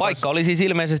 Paikka oli siis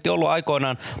ilmeisesti ollut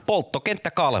aikoinaan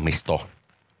polttokenttäkalmisto.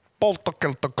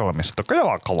 Polttokelttokalmisto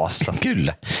Janakalassa.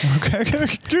 Kyllä.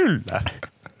 Kyllä.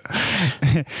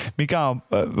 Mikä on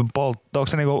onko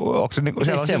se niinku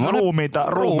siellä Siis on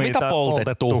ruumiita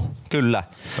poltettu. Kyllä.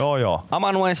 Joo.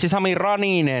 Amanuenssi Sami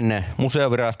Raninen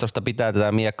museovirastosta pitää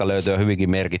tätä miekkalöytöä hyvinkin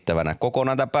merkittävänä.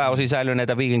 Kokonaan tämä pääosin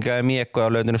säilyneitä viikinkiajan miekkoja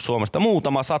on löytynyt Suomesta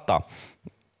muutama 100.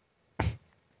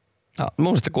 No, mun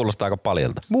mielestä se kuulostaa aika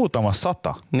paljolta. Muutama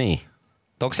 100? Niin.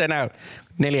 Onko se enää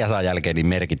 400 jälkeen niin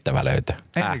merkittävä löytö?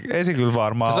 Ei se kyllä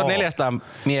varmaan Se on 400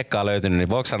 miekkaa löytynyt, niin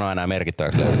voiko sanoa enää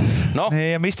merkittäväksi löytö? No.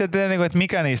 Niin, ja mistä te niinku, että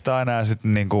mikä niistä on enää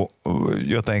sitten niinku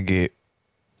jotenkin...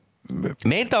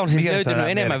 Meiltä on siis löytynyt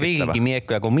enemmän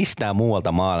viikinkimiekkoja kuin mistään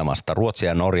muualta maailmasta. Ruotsia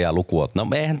ja Norjaa lukuot. No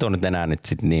eihän tuo nyt enää nyt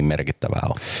sit niin merkittävää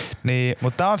ole. Niin,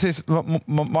 mutta tää on siis,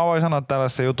 mä voin sanoa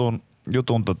tällaisen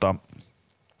jutun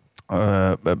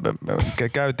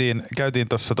käytiin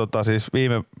tuossa siis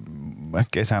viime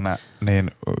kesänä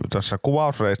niin tuossa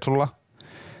kuvausreissulla.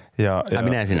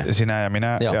 Sinä ja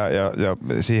minä. Ja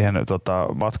siihen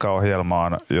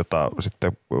matkaohjelmaan, jota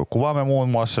sitten kuvaamme muun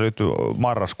muassa nyt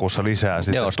marraskuussa lisää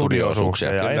sitten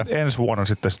studio-osuuksia. Ja ensi vuonna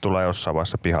sitten se tulee jossain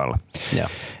vaiheessa pihalle.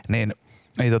 Niin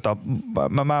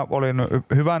mä olin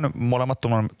molemmat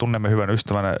tunnemme hyvän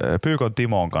ystävän Pyykon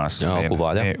Timon kanssa. Joo,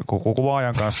 kuvaaja. Niin,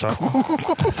 kuvaajan kanssa.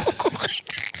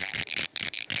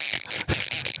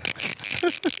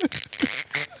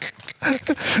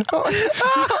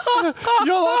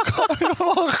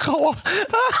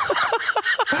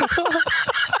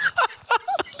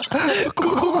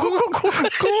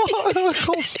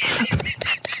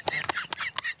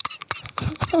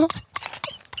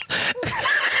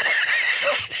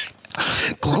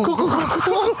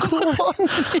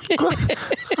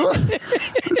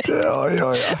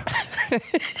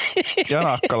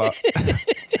 Janakkala. Joo.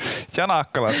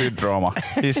 Janakkala-syndrooma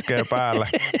iskee päälle.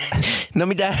 No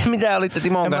mitä olitte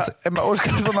Timon kanssa? En mä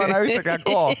uskalla sanoa enää yhtäkään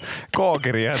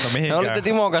K-kirjainta mihinkään. No olitte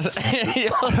Timon kanssa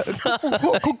jossain.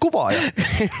 Kuvaaja.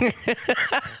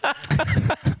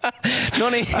 No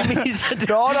niin, missä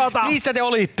te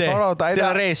olitte?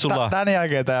 Siellä reissulla. Tän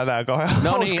jälkeen tää enää kauhean.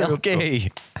 No niin, okei.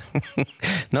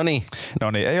 No niin,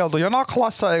 ei oltu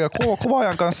Janakkalassa eikä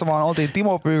kuvaajan kanssa, vaan oltiin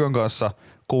Timo Pyykön kanssa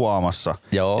kuvaamassa.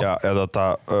 Joo. Ja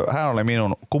hän oli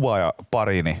minun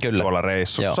kuvaajaparini tuolla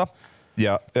reissussa.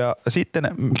 Joo. Ja sitten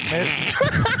me...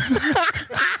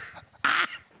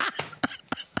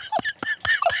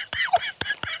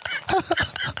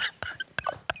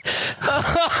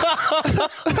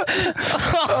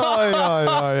 Ai.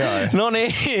 No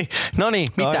niin,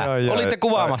 mitä? Olitte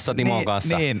kuvaamassa Timon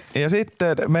kanssa? Niin, ja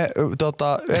sitten me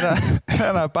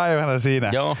eräänä päivänä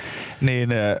siinä niin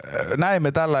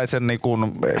näimme tällaisen niin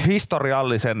kuin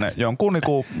historiallisen jonkun niin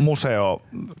kuin museo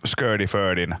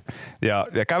Skirdyfördin ja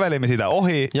kävelimme siitä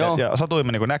ohi ja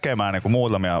satuimme niin kuin näkemään niin kuin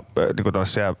muutamia niin kuin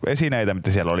esineitä,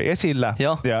 mitä siellä oli esillä.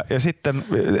 Ja sitten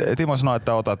Timo sanoi,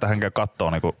 että ota tähän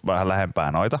kattoon niin kuin vähän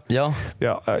lähempää noita.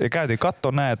 Ja käytiin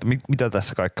katsoa näin, että mitä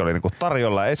tässä kaikki oli niin kuin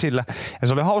tarjolla esillä. Ja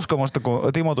se oli hauska musta,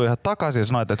 kun Timo tuli ihan takaisin ja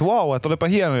sanoi, että vau, että olipa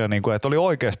hienoja, niin kuin, että oli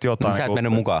oikeasti jotain. Sä et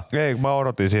mennyt mukaan? Ei, mä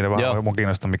odotin siinä vähän, mun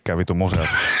kiinnostaa mikään vitu museo.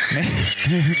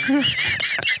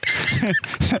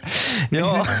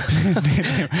 Joo.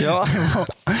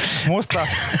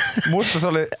 Musta se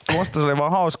oli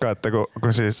vaan hauskaa, että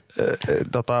kun siis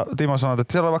Timo sanoi,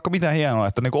 että siellä oli vaikka mitään hienoa,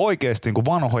 että niinku oikeesti niinku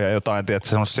vanhoja jotain, tiedätkö,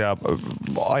 semmosia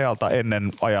ajalta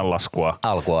ennen ajanlaskua.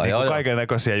 Alkua, niinku kaiken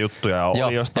näköisiä juttuja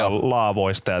oli jostain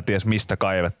laavoista ja ties mistä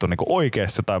kaivettu, niinku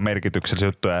oikeesti jotain merkityksellisiä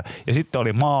juttuja. Ja sitten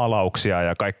oli maalauksia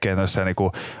ja kaikkea tämmöisiä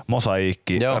niinku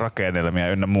mosaiikkirakennelmia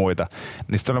ynnä muita.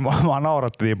 Niin sitten mä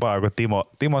naurattiin niin paljon, kun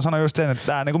Timo sanoi just sen, että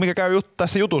tää, niinku mikä käy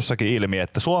tässä jutussakin ilmi,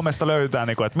 että Suomesta löytää,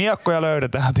 niinku, että miekkoja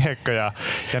löydetään, tiedätkö, ja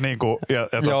niinku,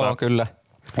 joo, kyllä.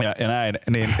 Ja näin,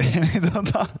 niin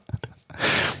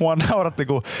mua nauratti,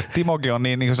 kun Timokin on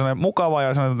niin sellainen mukava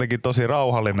ja sellainen jotenkin tosi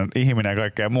rauhallinen ihminen ja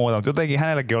kaikkea muuta, mutta jotenkin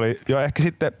hänelläkin oli jo ehkä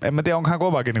sitten, en mä tiedä, onko hän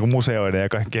kovakin niin museoiden ja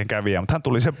kaikkien kävijä, mutta hän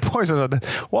tuli sen pois ja sanoi, että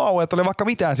vau, että oli vaikka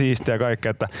mitään siistiä kaikkea,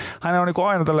 että hän on niin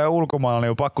aina tälleen ulkomailla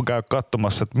niin pakko käydä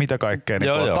katsomassa, että mitä kaikkea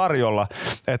niin on tarjolla,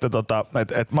 että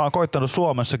mä oon koittanut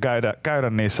Suomessa käydä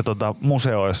niissä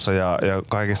museoissa ja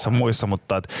kaikissa muissa,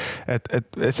 mutta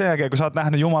sen jälkeen, kun sä oot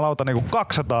nähnyt jumalauta niin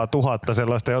 200 000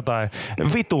 sellaista jotain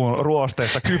vitun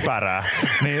ruosteista kypärää,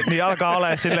 niin alkaa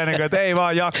olla silleen, että ei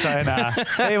vaan jaksa enää.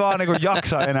 Ei vaan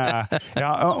jaksa enää.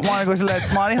 Ja mä oon silleen,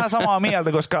 että mä oon ihan samaa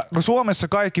mieltä, koska Suomessa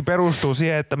kaikki perustuu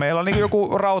siihen, että meillä on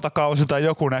joku rautakausi tai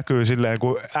joku näkyy silleen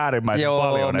äärimmäisen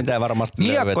paljon. Mitä varmasti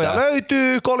miekkoja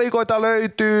löytyy, kolikoita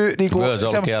löytyy.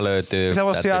 Vyösolkia löytyy.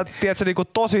 Semmosia, tiedätkö,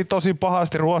 tosi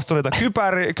pahasti ruostuneita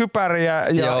kypäriä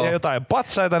ja jotain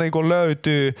patsaita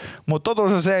löytyy. Mutta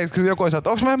totuus on se, että joku sanoo, että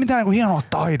onko meillä mitään hienoa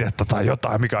taidetta tai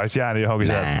jotain, mikä olisi jäänyt johonkin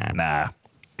nää.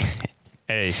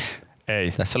 Ei.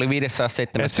 Tässä oli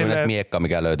 570 miekkaa,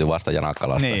 mikä löytyy vasta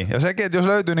Janakkalasta. Niin, ja sekin, että jos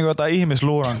löytyy jotain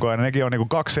ihmisluurankoja, niin nekin on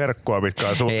 2 serkkua, mitkä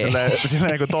on silleen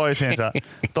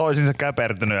toisiinsa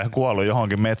käpertynyt ja kuollut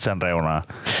johonkin metsän reunaan.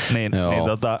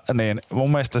 Niin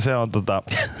mun mielestä se on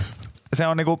se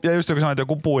on ja just kun sanoit,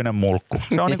 joku puinen mulkku.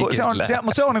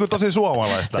 Mutta se on tosi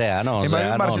suomalaista. Sehän on. Niin mä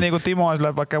ymmärsin Timo on sillä,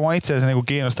 että vaikka mua itseäsi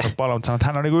kiinnostanut paljon, mutta sanoin, että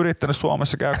hän on yrittänyt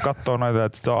Suomessa käydä katsoa noita,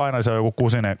 että aina se on joku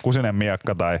kusinen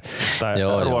miekka tai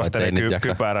ruosteinen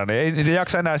kypärä. Niin ei niitä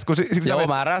jaksa enää.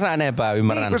 Mä räsän enempää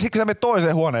ymmärrän. Siksi sä menet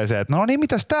toiseen huoneeseen, että no niin,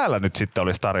 mitäs täällä nyt sitten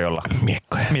olisi tarjolla?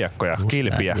 Miekkoja,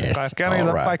 kilpiä.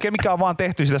 Kaikkea mikä on vaan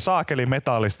tehty sitä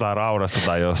saakelimetallista tai raudasta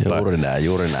tai jostain.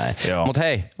 Juuri näin. Mut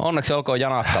hei, onneksi olkoon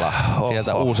Janakkala.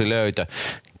 Sieltä uusi löytö.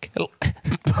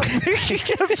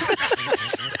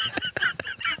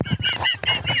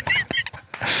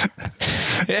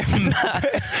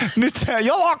 Nyt se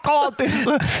Janakkala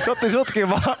otti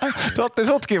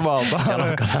sutkivalta.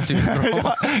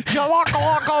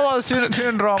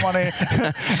 Janakkala-syndrooma, niin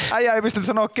äijä ei pysty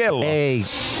sanoa kelloa. Ei.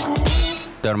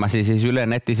 Törmäsin siis Ylen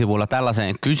nettisivuilla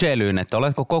tällaiseen kyselyyn, että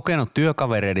oletko kokenut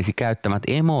työkavereidesi käyttämät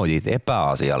emojit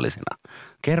epäasiallisena?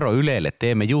 Kerro Ylelle,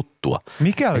 teemme juttua.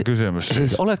 Mikä oli kysymys?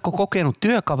 Siis oletko kokenut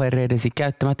työkavereidesi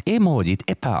käyttämät emojit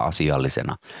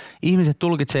epäasiallisena? Ihmiset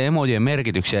tulkitsee emojien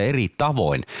merkityksiä eri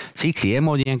tavoin. Siksi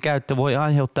emojien käyttö voi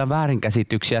aiheuttaa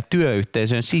väärinkäsityksiä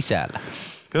työyhteisön sisällä.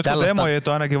 Jotkut emojit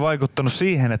on ainakin vaikuttanut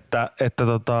siihen, että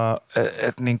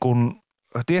niin kuin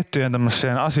tiettyjen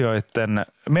tämmöisien asioiden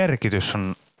merkitys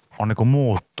on niin kuin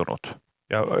muuttunut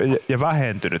ja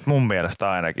vähentynyt mun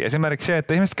mielestä ainakin. Esimerkiksi se,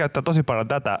 että ihmiset käyttää tosi paljon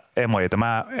tätä emojita.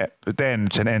 Mä teen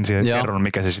nyt sen ensin ja kerron,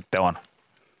 mikä se sitten on.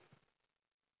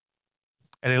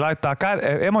 Eli laittaa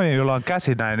emoji, jolla on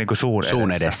käsi näin niin kuin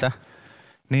suun edessä.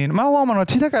 Niin mä oon huomannut,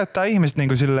 että sitä käyttää ihmiset niin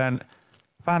kuin silleen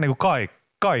vähän niin kuin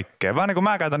kaikkea. Vähän niin kuin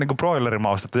mä käytän niin kuin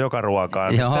broilerimaustetta joka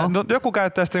ruokaan. Joku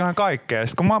käyttää sitä ihan kaikkea.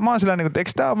 Sitten kun mä oon silleen, että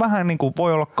eikö tää vähän niin kuin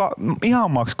voi olla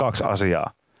ihan maks 2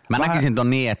 asiaa? Mä näkisin ton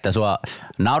niin, että sua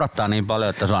naurattaa niin paljon,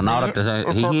 että sua naurattaa se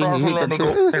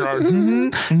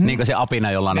niin kuin se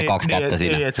apina, jolla on ne 2 kättä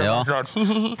siinä.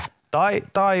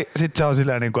 Tai sit se on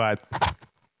silleen niin kuin, että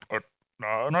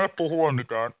no ei puhua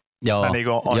mitään. Joo,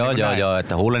 joo,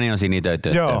 että huuleni on sinitöity.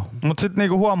 Joo, mutta sitten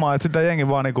niinku huomaa, että sitä jengi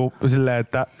vaan niinku silleen,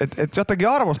 että et jotenkin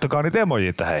arvostakaa niitä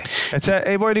emojiita, hei. Et se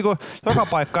ei voi niinku, joka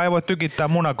paikka ei voi tykittää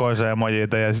munakoisia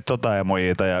emojiita ja sit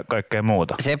emojiita ja kaikkea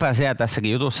muuta. Sepä se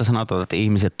tässäkin jutussa sanotaan, että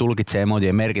ihmiset tulkitsee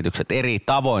emojien merkitykset eri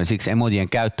tavoin, siksi emojien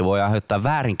käyttö voi aiheuttaa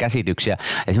väärinkäsityksiä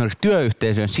esimerkiksi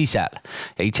työyhteisön sisällä.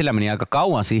 Ja itsellä meni aika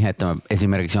kauan siihen, että mä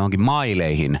esimerkiksi johonkin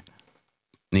maileihin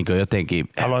niin jotenkin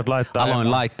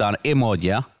aloin laittaa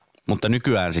emojia. Mutta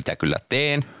nykyään sitä kyllä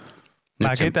teen.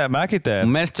 Mäkin teen.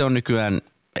 Mun mielestä se on nykyään,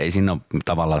 ei siinä ole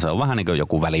tavallaan, se on vähän niin kuin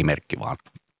joku välimerkki vaan.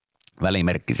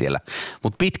 Välimerkki siellä.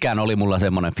 Mutta pitkään oli mulla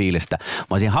semmoinen fiilis, että mä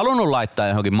olisin halunnut laittaa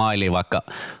johonkin mailiin vaikka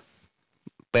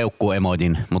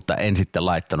peukkuemojin, mutta en sitten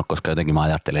laittanut, koska jotenkin mä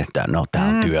ajattelin, että no tää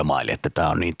on työmaili, että tää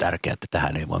on niin tärkeä, että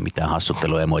tähän ei voi mitään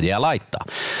hassutteluemojia laittaa.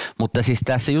 Mutta siis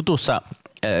tässä jutussa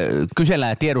kysellään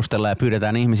ja tiedustellaan ja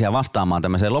pyydetään ihmisiä vastaamaan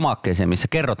tämmöiseen lomakkeeseen, missä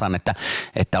kerrotaan,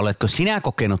 että oletko sinä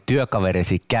kokenut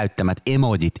työkaverisi käyttämät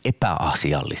emojit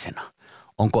epäasiallisena?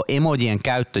 Onko emojien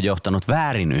käyttö johtanut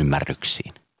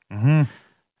väärinymmärryksiin? Mm-hmm.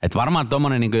 Et varmaan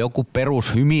tommonen niin joku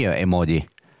perushymiö-emoji,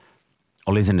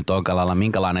 oli se nyt oikealla lailla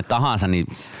minkälainen tahansa, niin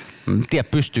en tiedä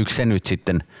pystyykö se nyt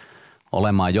sitten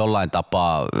olemaan jollain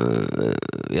tapaa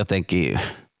jotenkin,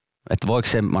 että voiko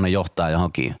semmoinen johtaa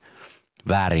johonkin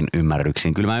väärin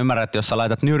ymmärryksiin. Kyllä mä ymmärrän, että jos sä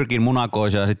laitat nyrkin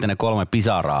munakoisia ja sitten ne 3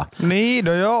 pisaraa. Niin,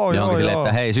 no joo. Sille,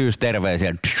 että hei syys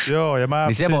terveisiä. Joo, ja mä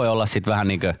niin se voi olla sitten vähän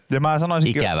niinkö ja mä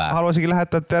ikävää. Haluaisinkin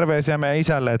lähettää terveisiä meidän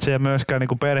isälle, että se ei myöskään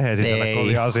niinku perheen sisällä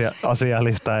oli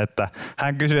asiallista, että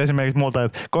hän kysyi esimerkiksi multa,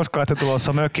 että koska olette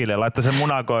tulossa mökille, laittaa sen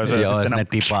munakoisia. Joo, sitten ne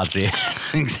tipaat siihen.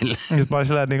 Nyt mä olin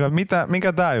silleen, että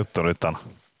mikä tää juttu nyt on?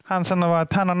 Hän sanoi vaan,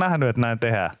 että hän on nähnyt, että näin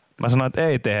tehdään. Mä sanoin, että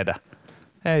ei tehdä.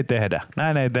 Ei tehdä.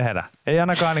 Näin ei tehdä. Ei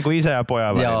ainakaan niinku isä ja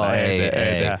pojan välillä. Joo, ei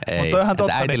tehdä. Mutta on ihan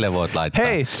totta. Äitille voit laittaa.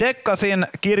 Hei, tsekkasin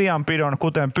kirjanpidon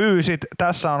kuten pyysit.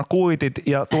 Tässä on kuitit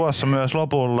ja tuossa myös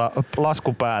lopulla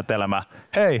laskupäätelmä.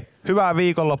 Hei, hyvää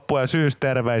viikonloppua ja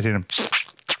syysterveisin.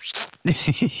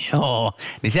 Joo,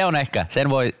 niin se on ehkä, sen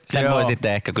voi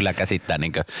sitten ehkä kyllä käsittää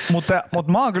niinkö. Mutta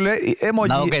mä oon kyllä emoji.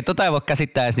 No okei, tota ei voi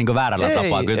käsittää edes niinkö väärällä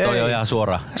tapaa, kyllä toi on ihan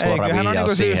suora vihjaus hän on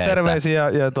niinku syysterveisiä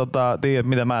ja tiedät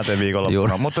mitä mä teen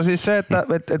viikonloppuna. Mutta siis se, että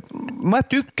mä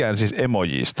tykkään siis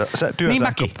emojista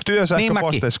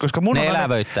työsähköposteissa, koska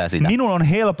minun on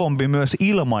helpompi myös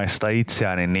ilmaista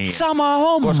itseäni niin. Sama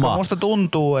homma. Koska musta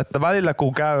tuntuu, että välillä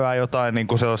kun käydään jotain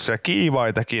niinku sellaisia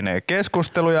kiivaitakin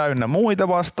keskusteluja ynnä muita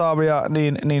vastaavia,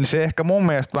 niin se ehkä mun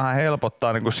mielestä vähän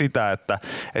helpottaa niinku sitä, että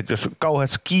jos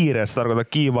kauheassa kiireessä, tarkoitan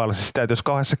kiivaallisesti sitä, että jos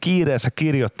kauheassa kiireessä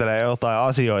kirjoittelee jotain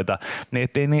asioita, niin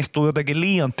ettei niistä tule jotenkin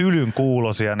liian tylyn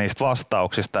kuulosia niistä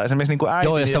vastauksista. Esimerkiksi niinku äiti.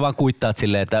 Joo, jos sä vaan kuittaat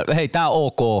silleen, että hei, tää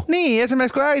on ok. Niin,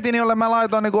 esimerkiksi kun äitini, jolle mä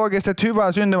laitoin niinku oikeasti, että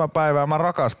hyvää syntymäpäivää, mä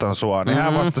rakastan sua, niin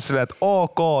hän vastasi silleen, että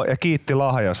ok ja kiitti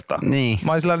lahjasta. Niin.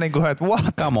 Mä olin silleen, että what?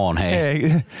 Come on,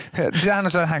 hei.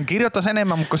 Hän kirjoittaisi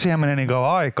enemmän, mutta siihen menee niin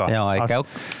kauan aikaa. Joo,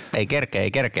 ei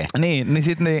kerkeä. Niin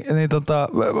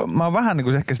mä oon vähän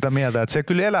niinku ehkä sitä mieltä, että se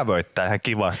kyllä elävöittää ihan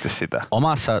kivasti sitä.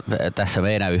 Omassa tässä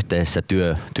meidän yhteisessä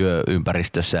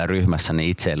työympäristössä ja ryhmässä, niin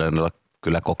itse en ole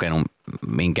kyllä kokenut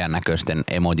minkäännäköisten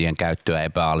emojien käyttöä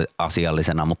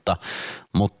epäasiallisena,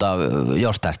 mutta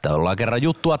jos tästä ollaan kerran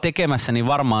juttua tekemässä, niin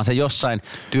varmaan se jossain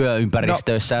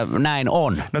työympäristöissä näin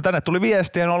on. No tänne tuli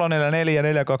viestiä 0444211015,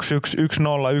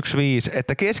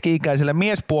 että keski-ikäiselle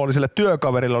miespuoliselle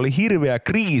työkaverilla oli hirveä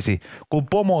kriisi, kun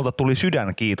pomolta tuli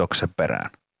sydänkiitoksen perään.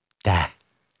 Tää?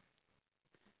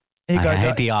 Mä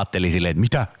heti ajattelin silleen, että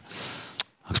mitä?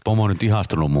 Onko pomo nyt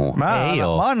ihastunut muuhun? Mä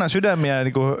annan sydämiä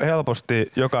niinku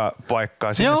helposti joka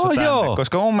paikkaan sinne tänne,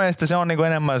 koska mun mielestä se on niinku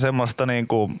enemmän semmoista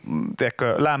niinku,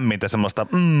 tiedätkö, lämmintä semmoista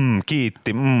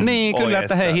kiitti. Niin, kyllä,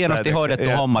 että hei, hienosti hoidettu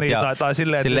hommat. Niin, tai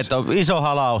silleen, että on iso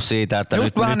halaus siitä, että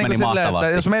nyt meni niinku mahtavasti.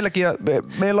 Että jos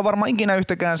meillä on varmaan ikinä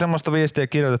yhtäkään semmoista viestiä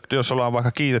kirjoitettu, jos ollaan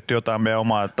vaikka kiitetty jotain meidän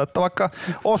omaa. Että vaikka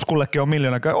Oskullekin on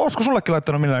Osku sullekin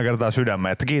laittanut miljoona kertaa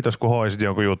sydämeen, että kiitos kun hoisit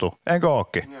jonkun jutun. Enkö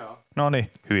ookin? Joo. No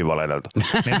niin, hyvin valehdeltu.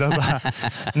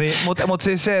 Mutta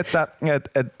siis se, että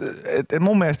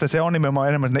mun mielestä se on nimenomaan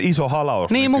enemmän iso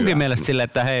halaus. Niin munkin mielestä silleen,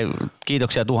 että hei,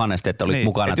 kiitoksia tuhannesti, että olit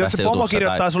mukana tässä jutussa. Jos se pomo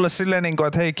kirjoittaa sulle silleen,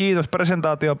 että hei, kiitos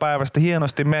presentaatiopäivästä,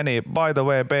 hienosti meni, by the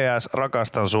way, PS,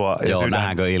 rakastan sua. Joo,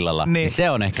 nähdäänkö illalla. Niin se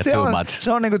on ehkä too much.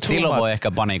 Se on niinku too silloin much. Voi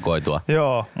ehkä panikoitua.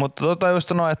 Joo, mutta just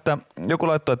sanoi, että joku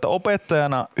laittoi, että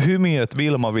opettajana hymiöt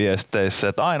Vilma-viesteissä,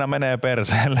 että aina menee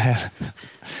perseelleen.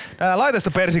 Laita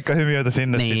sitä persikkahymiötä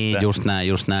sinne niin, sitten.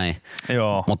 just näin.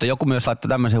 Joo. Mutta joku myös laittoi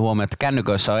tämmöisen huomioon, että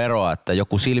kännyköissä on eroa, että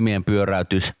joku silmien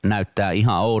pyöräytys näyttää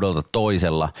ihan oudolta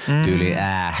toisella tyyliin,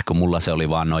 kun mulla se oli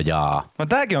vaan nojaa. No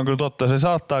tääkin on kyllä totta, se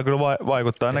saattaa kyllä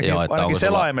vaikuttaa. Ainakin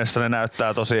selaimessa ne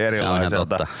näyttää tosi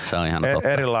erilaiselta. Se on ihan totta.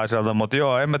 Erilaiselta, mutta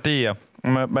joo, en mä tiedä.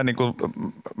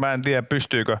 Mä en tiedä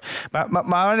pystyykö.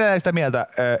 Mä olen edelleen sitä mieltä,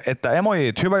 että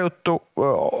emojit hyvä juttu,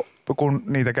 kun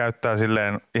niitä käyttää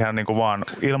silleen ihan niinku vaan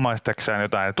ilmaistekseen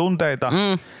jotain tunteita.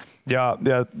 Ja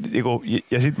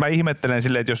sit mä ihmettelen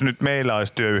silleen, että jos nyt meillä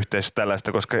olisi työyhteisössä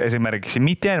tällaista, koska esimerkiksi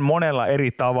miten monella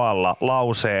eri tavalla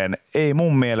lauseen ei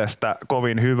mun mielestä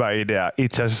kovin hyvä idea,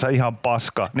 itse asiassa ihan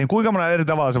paska, niin kuinka monella eri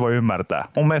tavalla se voi ymmärtää?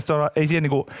 Mun mielestä ei siihen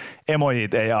niinku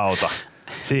emojit ei auta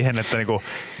siihen, että niinku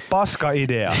paska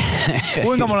idea.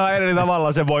 Kuinka monella eri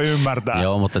tavalla se voi ymmärtää?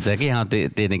 Joo, mutta sekin on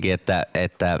tietenkin,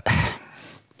 että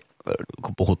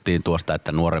kun puhuttiin tuosta,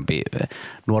 että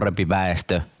nuorempi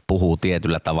väestö puhuu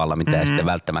tietyllä tavalla, mitä ei sitten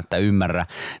välttämättä ymmärrä,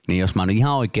 niin jos mä oon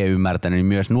ihan oikein ymmärtänyt, niin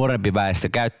myös nuorempi väestö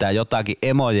käyttää jotakin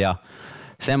emoja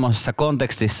semmoisessa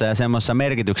kontekstissa ja semmoisessa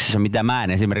merkityksessä, mitä mä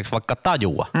en esimerkiksi vaikka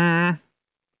tajua.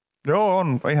 Joo,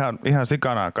 on ihan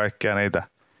sikanaa kaikkia niitä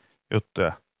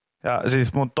juttuja. Ja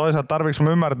siis mun toisaalta tarviiko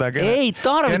mun ymmärtää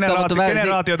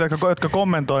generaatioita, jotka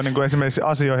kommentoi niin kuin esimerkiksi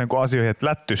asioihin, että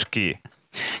lättyskii.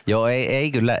 Joo,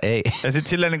 ei kyllä, ei. Ja sit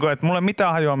silleen, että mulla ei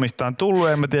mitään hajua mistä on tullut,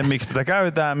 en mä tiedä miksi tätä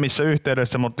käytetään, missä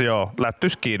yhteydessä, mutta joo,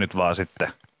 lättyskii nyt vaan sitten.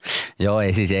 Joo,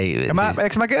 ei siis ei. Ja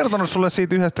eikö mä kertonut sulle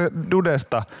siitä yhdestä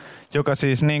dudesta, joka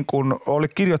siis niin kuin oli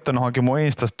kirjoittanut johonkin mun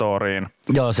Instastoriin.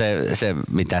 Joo, se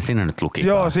mitä siinä nyt luki.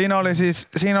 Joo, siinä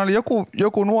oli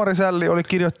joku nuori sälli oli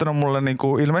kirjoittanut mulle niin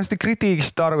kuin ilmeisesti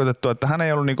kritiikistä tarkoitettu, että hän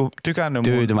ei ollut niin kuin tykännyt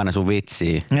tyytyväinen sun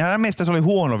vitsiin. Ja hänen mielestä se oli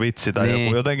huono vitsi tai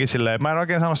joku jotenkin silleen. Mä en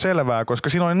oikein saanut selvää, koska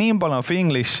siinä oli niin paljon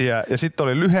finglishia ja sitten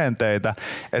oli lyhenteitä,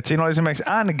 että siinä oli esimerkiksi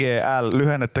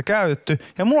NGL-lyhennettä käytetty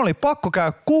ja mulla oli pakko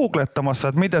käydä googlettamassa,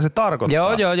 että mitä se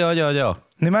tarkoittaa. Joo.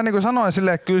 Niin mä niin sanoin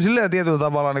silleen, että kyllä silleen tietyllä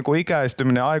tavalla niin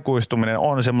ikäistyminen, aikuistuminen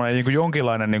on semmoinen niin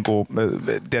jonkinlainen niin kuin,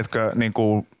 tiedätkö, niin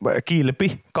kuin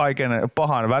kilpi kaiken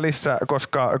pahan välissä,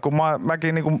 koska kun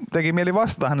mäkin niin teki mieli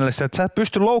vastata hänelle se, että sä et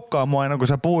pysty loukkaamaan mua ennen kuin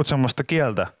sä puhut semmoista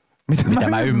kieltä. Mitä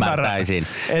mä ymmärtäisin.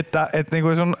 Että niin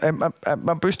kuin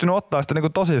mä pystynyt ottaa sitä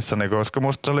niin tosissani, koska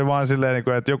musta se oli vaan silleen, niin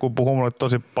kuin, että joku puhuu mulle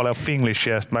tosi paljon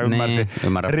finglishia ja sitten mä ymmärsin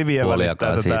rivien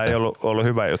välistä, että tää ei ollut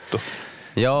hyvä juttu.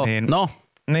 Joo, niin,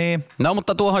 Niin. No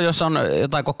mutta tuohon, jos on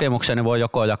jotain kokemuksia, niin voi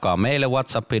joko jakaa meille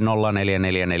WhatsAppiin 0444211115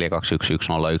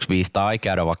 tai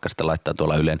käydä vaikka sitten laittaa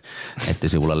tuolla Ylen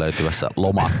nettisivulla löytyvässä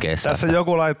lomakkeessa. Tässä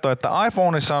joku laittoi, että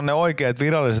iPhoneissa on ne oikeat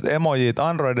viralliset emojit,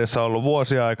 Androidissa on ollut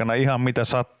vuosia aikana ihan mitä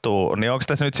sattuu. Niin onko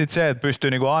tässä nyt sitten se, että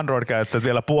pystyy niinku Android-käyttäjät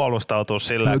vielä puolustautua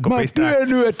sillä, kun pistää... Mä en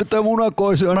tiennyt, että tämä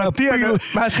munakoisi on... Mä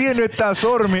en tiennyt, että tää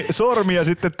sormi ja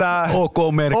sitten tää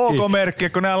OK-merkki,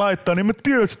 kun nää laittaa, niin mä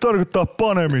tiedän, että se tarkoittaa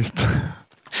panemista.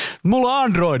 Mulla on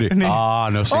Androidi. Niin.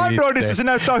 No Androidissa se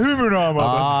näyttää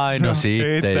hymynaamalta. Ai no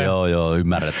sitten, joo,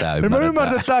 ymmärretään. Mä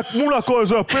ymmärrän, että tää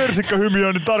munakoisu on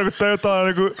persikkahymiö, niin tarkoittaa jotain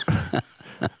niinku...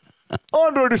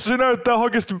 Androidissa se näyttää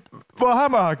oikeesti vaan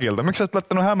hämähäkiltä. Miksi sä oot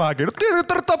laittanut hämähäkiltä? Tiedätkö,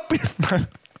 tarkoittaa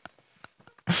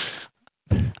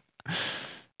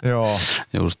Joo.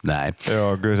 Just näin.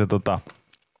 Joo, kyllä se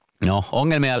No,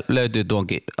 ongelmia löytyy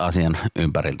tuonkin asian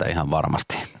ympäriltä ihan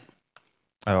varmasti.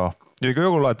 Joo.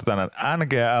 Joku laittoi tänne,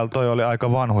 NGL toi oli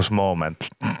aika vanhus moment.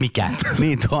 Mikä?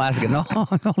 Niin tuo äsken, no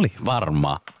oli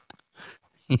varmaan.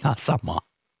 Ihan sama.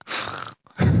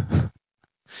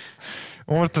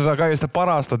 Mun mielestä se on kaikista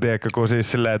parasta, tiedätkö, kun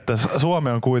siis silleen, että Suomi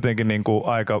on kuitenkin niinku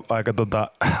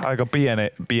aika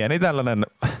pieni tällainen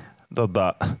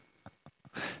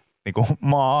niinku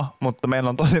maa, mutta meillä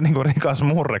on tosi niinku rikas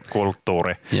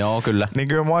murrekulttuuri. Joo, kyllä. Niin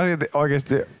kyllä mua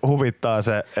oikeasti huvittaa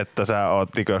se, että sä oot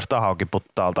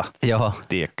Stahaukiputtaalta. Joo.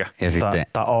 Tiedätkö? Ja sitten...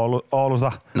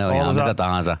 Oulusta. No ihan mitä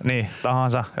tahansa. Niin,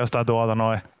 tahansa, jostain tuolta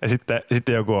noin. Ja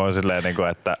sitten joku on silleen, niinku,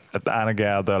 että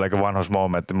NGL toi oli vanhus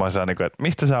momentti. Mä sanoin, niinku, että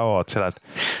mistä sä oot? Sillä, että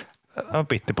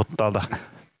Pihtiputtaalta.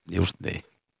 Just niin.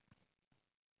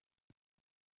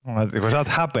 Kun sä oot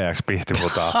häpeäksi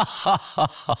Pihtiputaalla.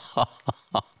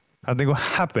 Sä oot niinku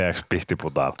häpeäksi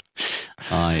Pihtiputaalla.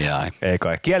 Ai. Ei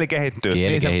kai. Kieli kehittyy.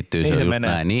 Kieli kehittyy, se on just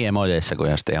menee. Näin. Niin emojeissa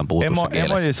kuin sitten ihan puhutussa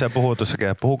kielessä. Emojeissa ja puhutussa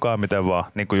kielessä. Puhukaa miten vaan.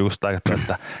 Niin kuin just tajuttu,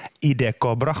 että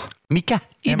idekobra. Mikä?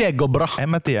 Idekobra? En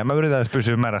mä tiedä. Mä yritän edes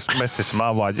pysyä messissä. Mä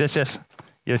oon vaan yes.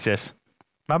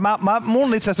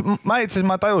 Mä itse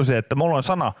asiassa tajusin, että mulla on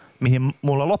sana, mihin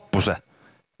mulla loppui se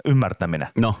ymmärtäminen.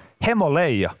 No.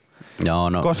 Hemoleija. Joo,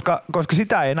 no. Koska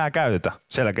sitä ei enää käytetä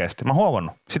selkeästi. Mä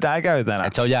huomannut. Sitä ei käytetä enää.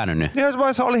 Et se on jäänyt nyt. Yhdessä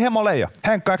vaiheessa oli hemoleija.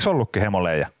 Henkka, eikö ollutkin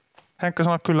hemoleija? Henkka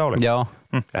sanoi, että kyllä oli. Joo.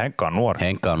 Ja Henkka on nuori.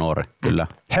 Henkka on nuori, kyllä.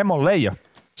 Hemon leija,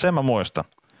 sen mä muistan.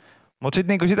 Mut sit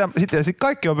niinku sit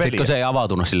kaikki on veljiä. Sitten kun se ei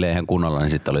avautunut silleen ihan kunnolla, niin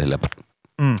sitten oli silleen,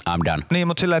 I'm done. Niin,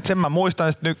 mutta sillä, että sen mä muistan,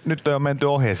 että nyt on menty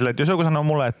ohi. Sillä, että jos joku sanoo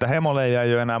mulle, että hemoleija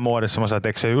ei ole enää muodissa, mä sanon, että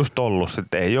eikö se just ollut,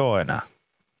 sitten ei ole enää.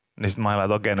 Niin sit mä ajattelen,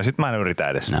 että okei, no sit mä en yritä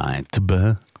edes. Näin.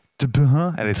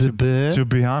 Eli to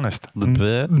be honest.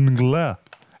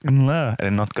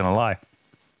 Eli not gonna lie.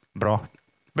 Bro.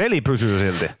 Veli pysyy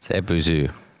silti. Se pysyy.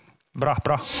 Bra.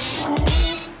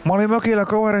 Mä olin mökillä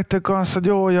kavereiden kanssa,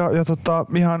 joo, ja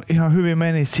ihan hyvin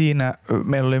meni siinä.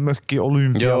 Meillä oli mökki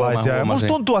olympialaisia. Ja musta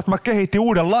tuntuu, että mä kehitin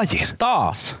uuden lajin.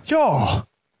 Taas? Joo.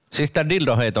 Siis tää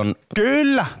dildoheiton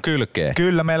kylkeen.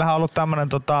 Kyllä, meillähän on ollut tämmönen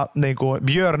niinku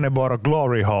Björneborg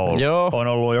Glory Hole. Joo. On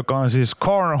ollut, joka on siis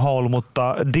cornhole,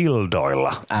 mutta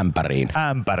dildoilla. Ämpäriin.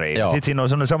 Sitten siinä on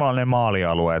semmoinen samanlainen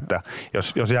maalialue, että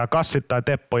jos jää kassit tai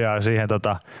teppoja siihen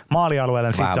maalialueelle,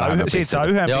 niin siitä saa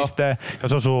yhden pisteen.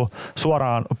 Jos osuu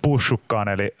suoraan pushukkaan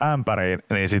eli ämpäriin,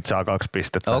 niin sit saa 2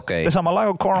 pistettä. Okay. Ja samalla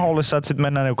kuin cornholeissa, että sit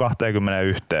mennään niinku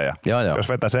 21. Ja jos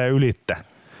vetäsee ylitte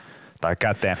tai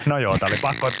käteen. No joo, tää oli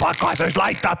pakko se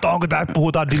laittaa tohon, kun tää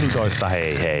puhutaan dildoista.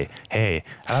 Hei.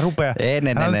 Älä rupea.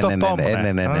 Älä nyt oo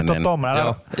tommonen.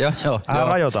 Älä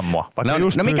rajoita mua.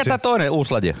 No mikä tää toinen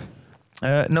uusi laji?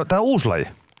 No tää uusi laji.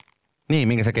 Niin,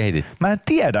 minkä sä kehitit? Mä en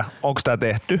tiedä, onko tää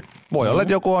tehty. Voi olla,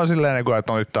 että joku on silleen,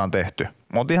 että nyt tää on tehty.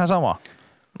 Mutta ihan sama.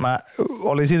 Mä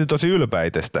olin siitä tosi ylpeä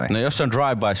itsestäni. No jos on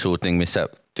drive-by shooting, missä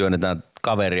työnnetään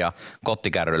kaveria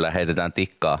kottikärryllä ja heitetään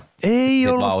tikkaa ei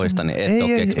ollut vauhista, niin et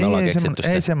ole keksitty. Me ollaan keksitty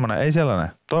se. Ei sellainen.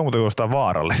 Toi muuten kuulostaa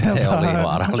vaaralliselta. Se oli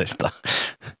vaarallista.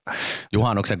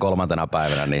 Juhannuksen 3.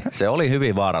 päivänä, niin se oli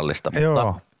hyvin vaarallista,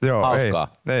 mutta hauskaa.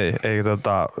 Ei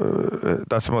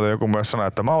tässä muuten joku myös sanoi,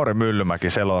 että Mauri Myllymäki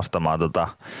selostamaan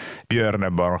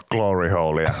Björneborg Glory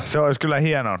Holea. Se olisi kyllä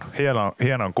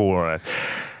hienon kuulonen.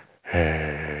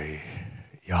 Hei.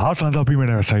 Ja Atlanta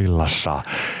pimenevässä illassa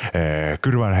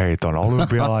kyrvänheiton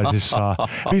olympialaisissa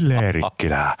Ville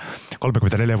Eerikkilä,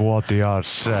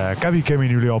 34-vuotias, kävi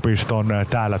Kemin yliopiston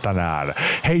täällä tänään.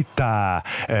 Heittää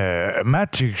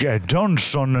Magic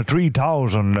Johnson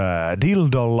 3000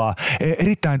 dildolla.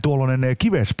 Erittäin tuollainen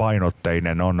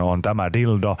kivespainotteinen on tämä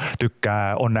dildo.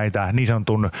 Tykkää, on näitä niin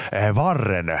sanotun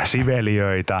varren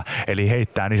sivelijöitä, eli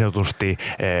heittää niin sanotusti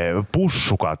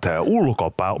pussukat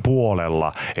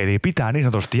ulkopuolella, eli pitää niin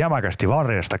sanotusti jämäkästi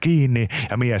varresta kiinni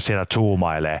ja mies siellä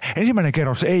zoomailee. Ensimmäinen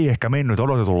kerros ei ehkä mennyt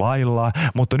odotetun lailla,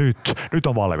 mutta nyt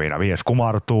on valmiina. Mies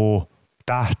kumartuu,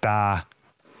 tähtää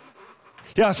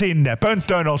ja sinne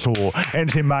pönttöön osuu.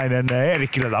 Ensimmäinen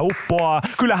Eerikkilältä uppoaa.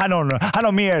 Kyllä hän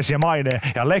on mies ja maine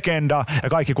ja legenda ja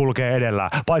kaikki kulkee edellä,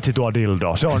 paitsi tuo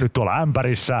dildo. Se on nyt tuolla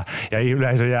ämpärissä ja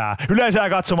yleisö jää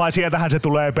katsomaan. Sieltähän se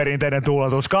tulee perinteinen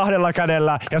tuuletus 2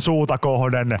 kädellä ja suuta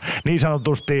kohden. Niin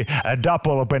sanotusti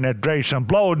double penetration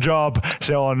blowjob.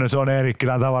 Se on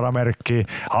Eerikkilän tavaramerkki.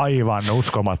 Aivan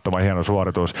uskomattoman hieno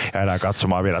suoritus ja enää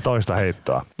katsomaan vielä toista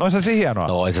heittoa. Noissa se hienoa.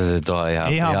 Noissa se tuo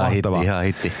ihan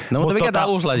hitti. No mutta mikä tää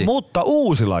uusi laji? Mutta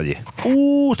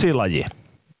uusi laji.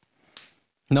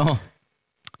 No.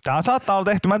 Tää saattaa olla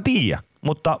tehty, mä en tiedä,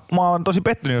 mutta mä oon tosi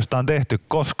pettynyt, jos tää on tehty,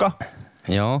 koska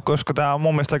tää on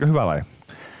mun mielestä aika hyvä laji.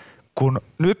 Kun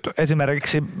nyt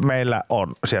esimerkiksi meillä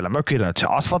on siellä mökillä nyt se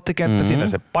asfalttikenttä, siinä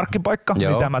se parkkipaikka,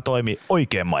 niin tämä toimii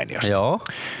oikein mainiosti. Joo.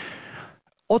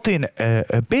 Otin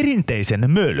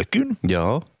perinteisen mölkyn.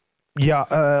 Joo. Ja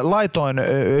laitoin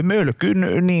mölkyn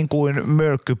niin kuin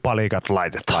mölkkypalikat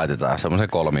laitetaan. Semmoisen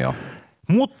kolmio.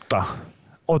 Mutta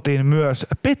otin myös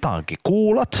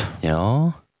petankikuulat.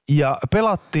 Joo. Ja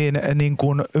pelattiin niin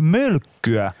kuin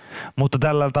mölkkyä, mutta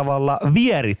tällä tavalla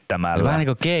vierittämällä. Vähän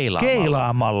niin kuin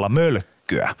keilaamalla mölkkyä.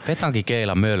 Petankin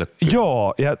keila mölkky.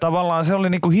 Joo, ja tavallaan se oli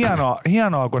niinku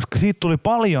hienoa, koska siitä tuli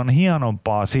paljon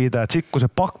hienompaa siitä, että sit kun se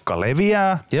pakka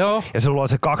leviää, ja sulla on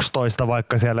se 12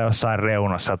 vaikka siellä jossain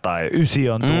reunassa tai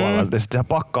 9 on tuolla, ja sit se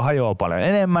pakka hajoaa paljon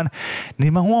enemmän,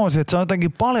 niin mä huomasin, että se on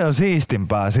jotenkin paljon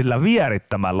siistimpää sillä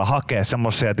vierittämällä hakea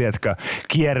semmosia, tiedätkö,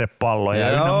 kierrepalloja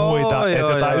ja muita, että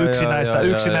jotain yksinäistä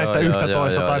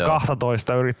 11 tai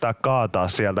 12 yrittää kaataa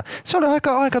sieltä. Se oli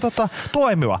aika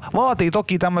toimiva. Vaatii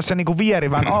toki tämmöisen niinku vierivän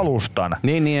alustan.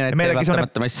 Niin, ettei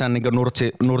välttämättä missään niinku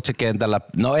nurtsikentällä.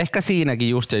 No ehkä siinäkin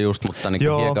just, mutta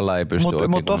niinku hiekalla ei pysty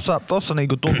oikein. Mutta tossa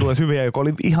niinku tuntuu, että hyviä, joka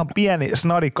oli ihan pieni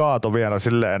snadi kaato vielä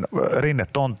silleen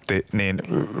rinnetontti,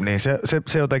 niin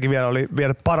se jotenkin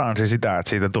vielä paransi sitä, että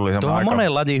siitä tuli semmoinen aika... Tuo on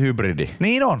monen lajin hybridi.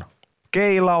 Niin on.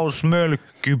 Keilaus,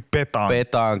 mölkky,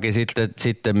 petaanki.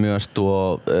 Sitten myös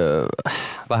tuo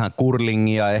vähän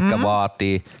kurlingia ehkä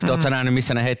vaatii. Sitten ootko sä nähnyt,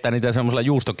 missä ne heittää niitä semmoisella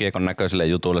juustokiekon näköisellä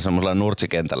jutuilla semmoisella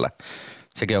nurtsikentällä?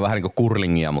 Sekin on vähän niinku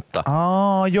curlingia, mutta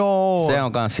joo. se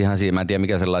on kans ihan siinä. Mä en tiedä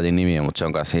mikä sen lajin nimi on, mutta se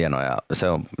on kans hieno ja se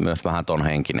on myös vähän ton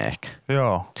henkinen ehkä.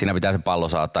 Joo. Siinä pitää se pallo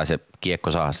saada tai se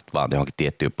kiekko saada sit vaan johonkin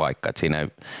tiettyyn paikkaan. Et siinä ei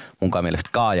munkaan mielestä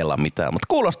kaajella mitään, mutta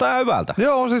kuulostaa ihan hyvältä.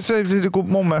 Joo, siis se niinku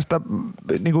mun mielestä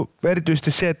niinku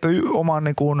erityisesti se, että oman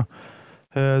niinku,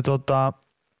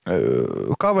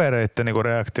 kavereitten niinku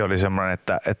reaktio oli semmoinen,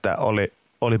 että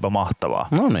olipa mahtavaa.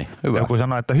 No niin, hyvä. Joku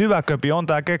sanoi, että hyvä köpi, on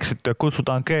tää keksitty ja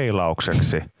kutsutaan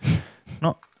keilaukseksi.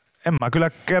 No en mä kyllä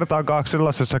kertaakaan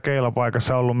sellaisessa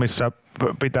keilapaikassa ollut, missä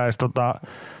pitäisi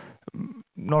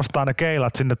nostaa ne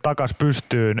keilat sinne takas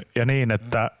pystyyn ja niin,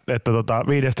 että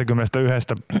 51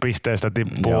 pisteestä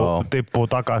tippuu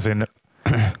takaisin.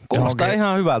 Kuulostaa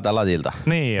ihan hyvältä lajilta.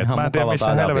 Niin, että mä en tiedä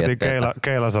missä helvetin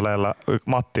keilasaleilla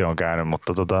Matti on käynyt,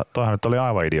 mutta toihan nyt oli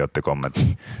aivan idiootti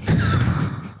kommentti.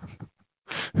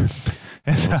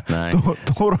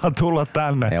 Turha tulla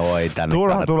tänne.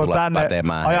 Turha tulla tänne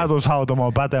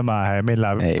ajatushautomoon pätemään hei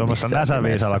millään tuommoista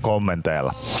näsäviisalla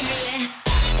kommenteilla.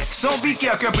 Se on Viki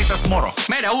ja Köpi täs moro.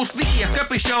 Meidän uusi Viki ja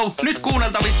Köpi show nyt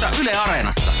kuunneltavissa Yle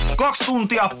Areenassa. 2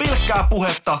 tuntia pelkkää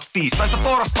puhetta tiistaista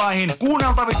torstaihin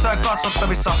kuunneltavissa ja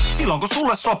katsottavissa silloin kun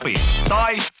sulle sopii.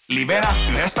 Tai livenä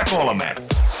 1-3.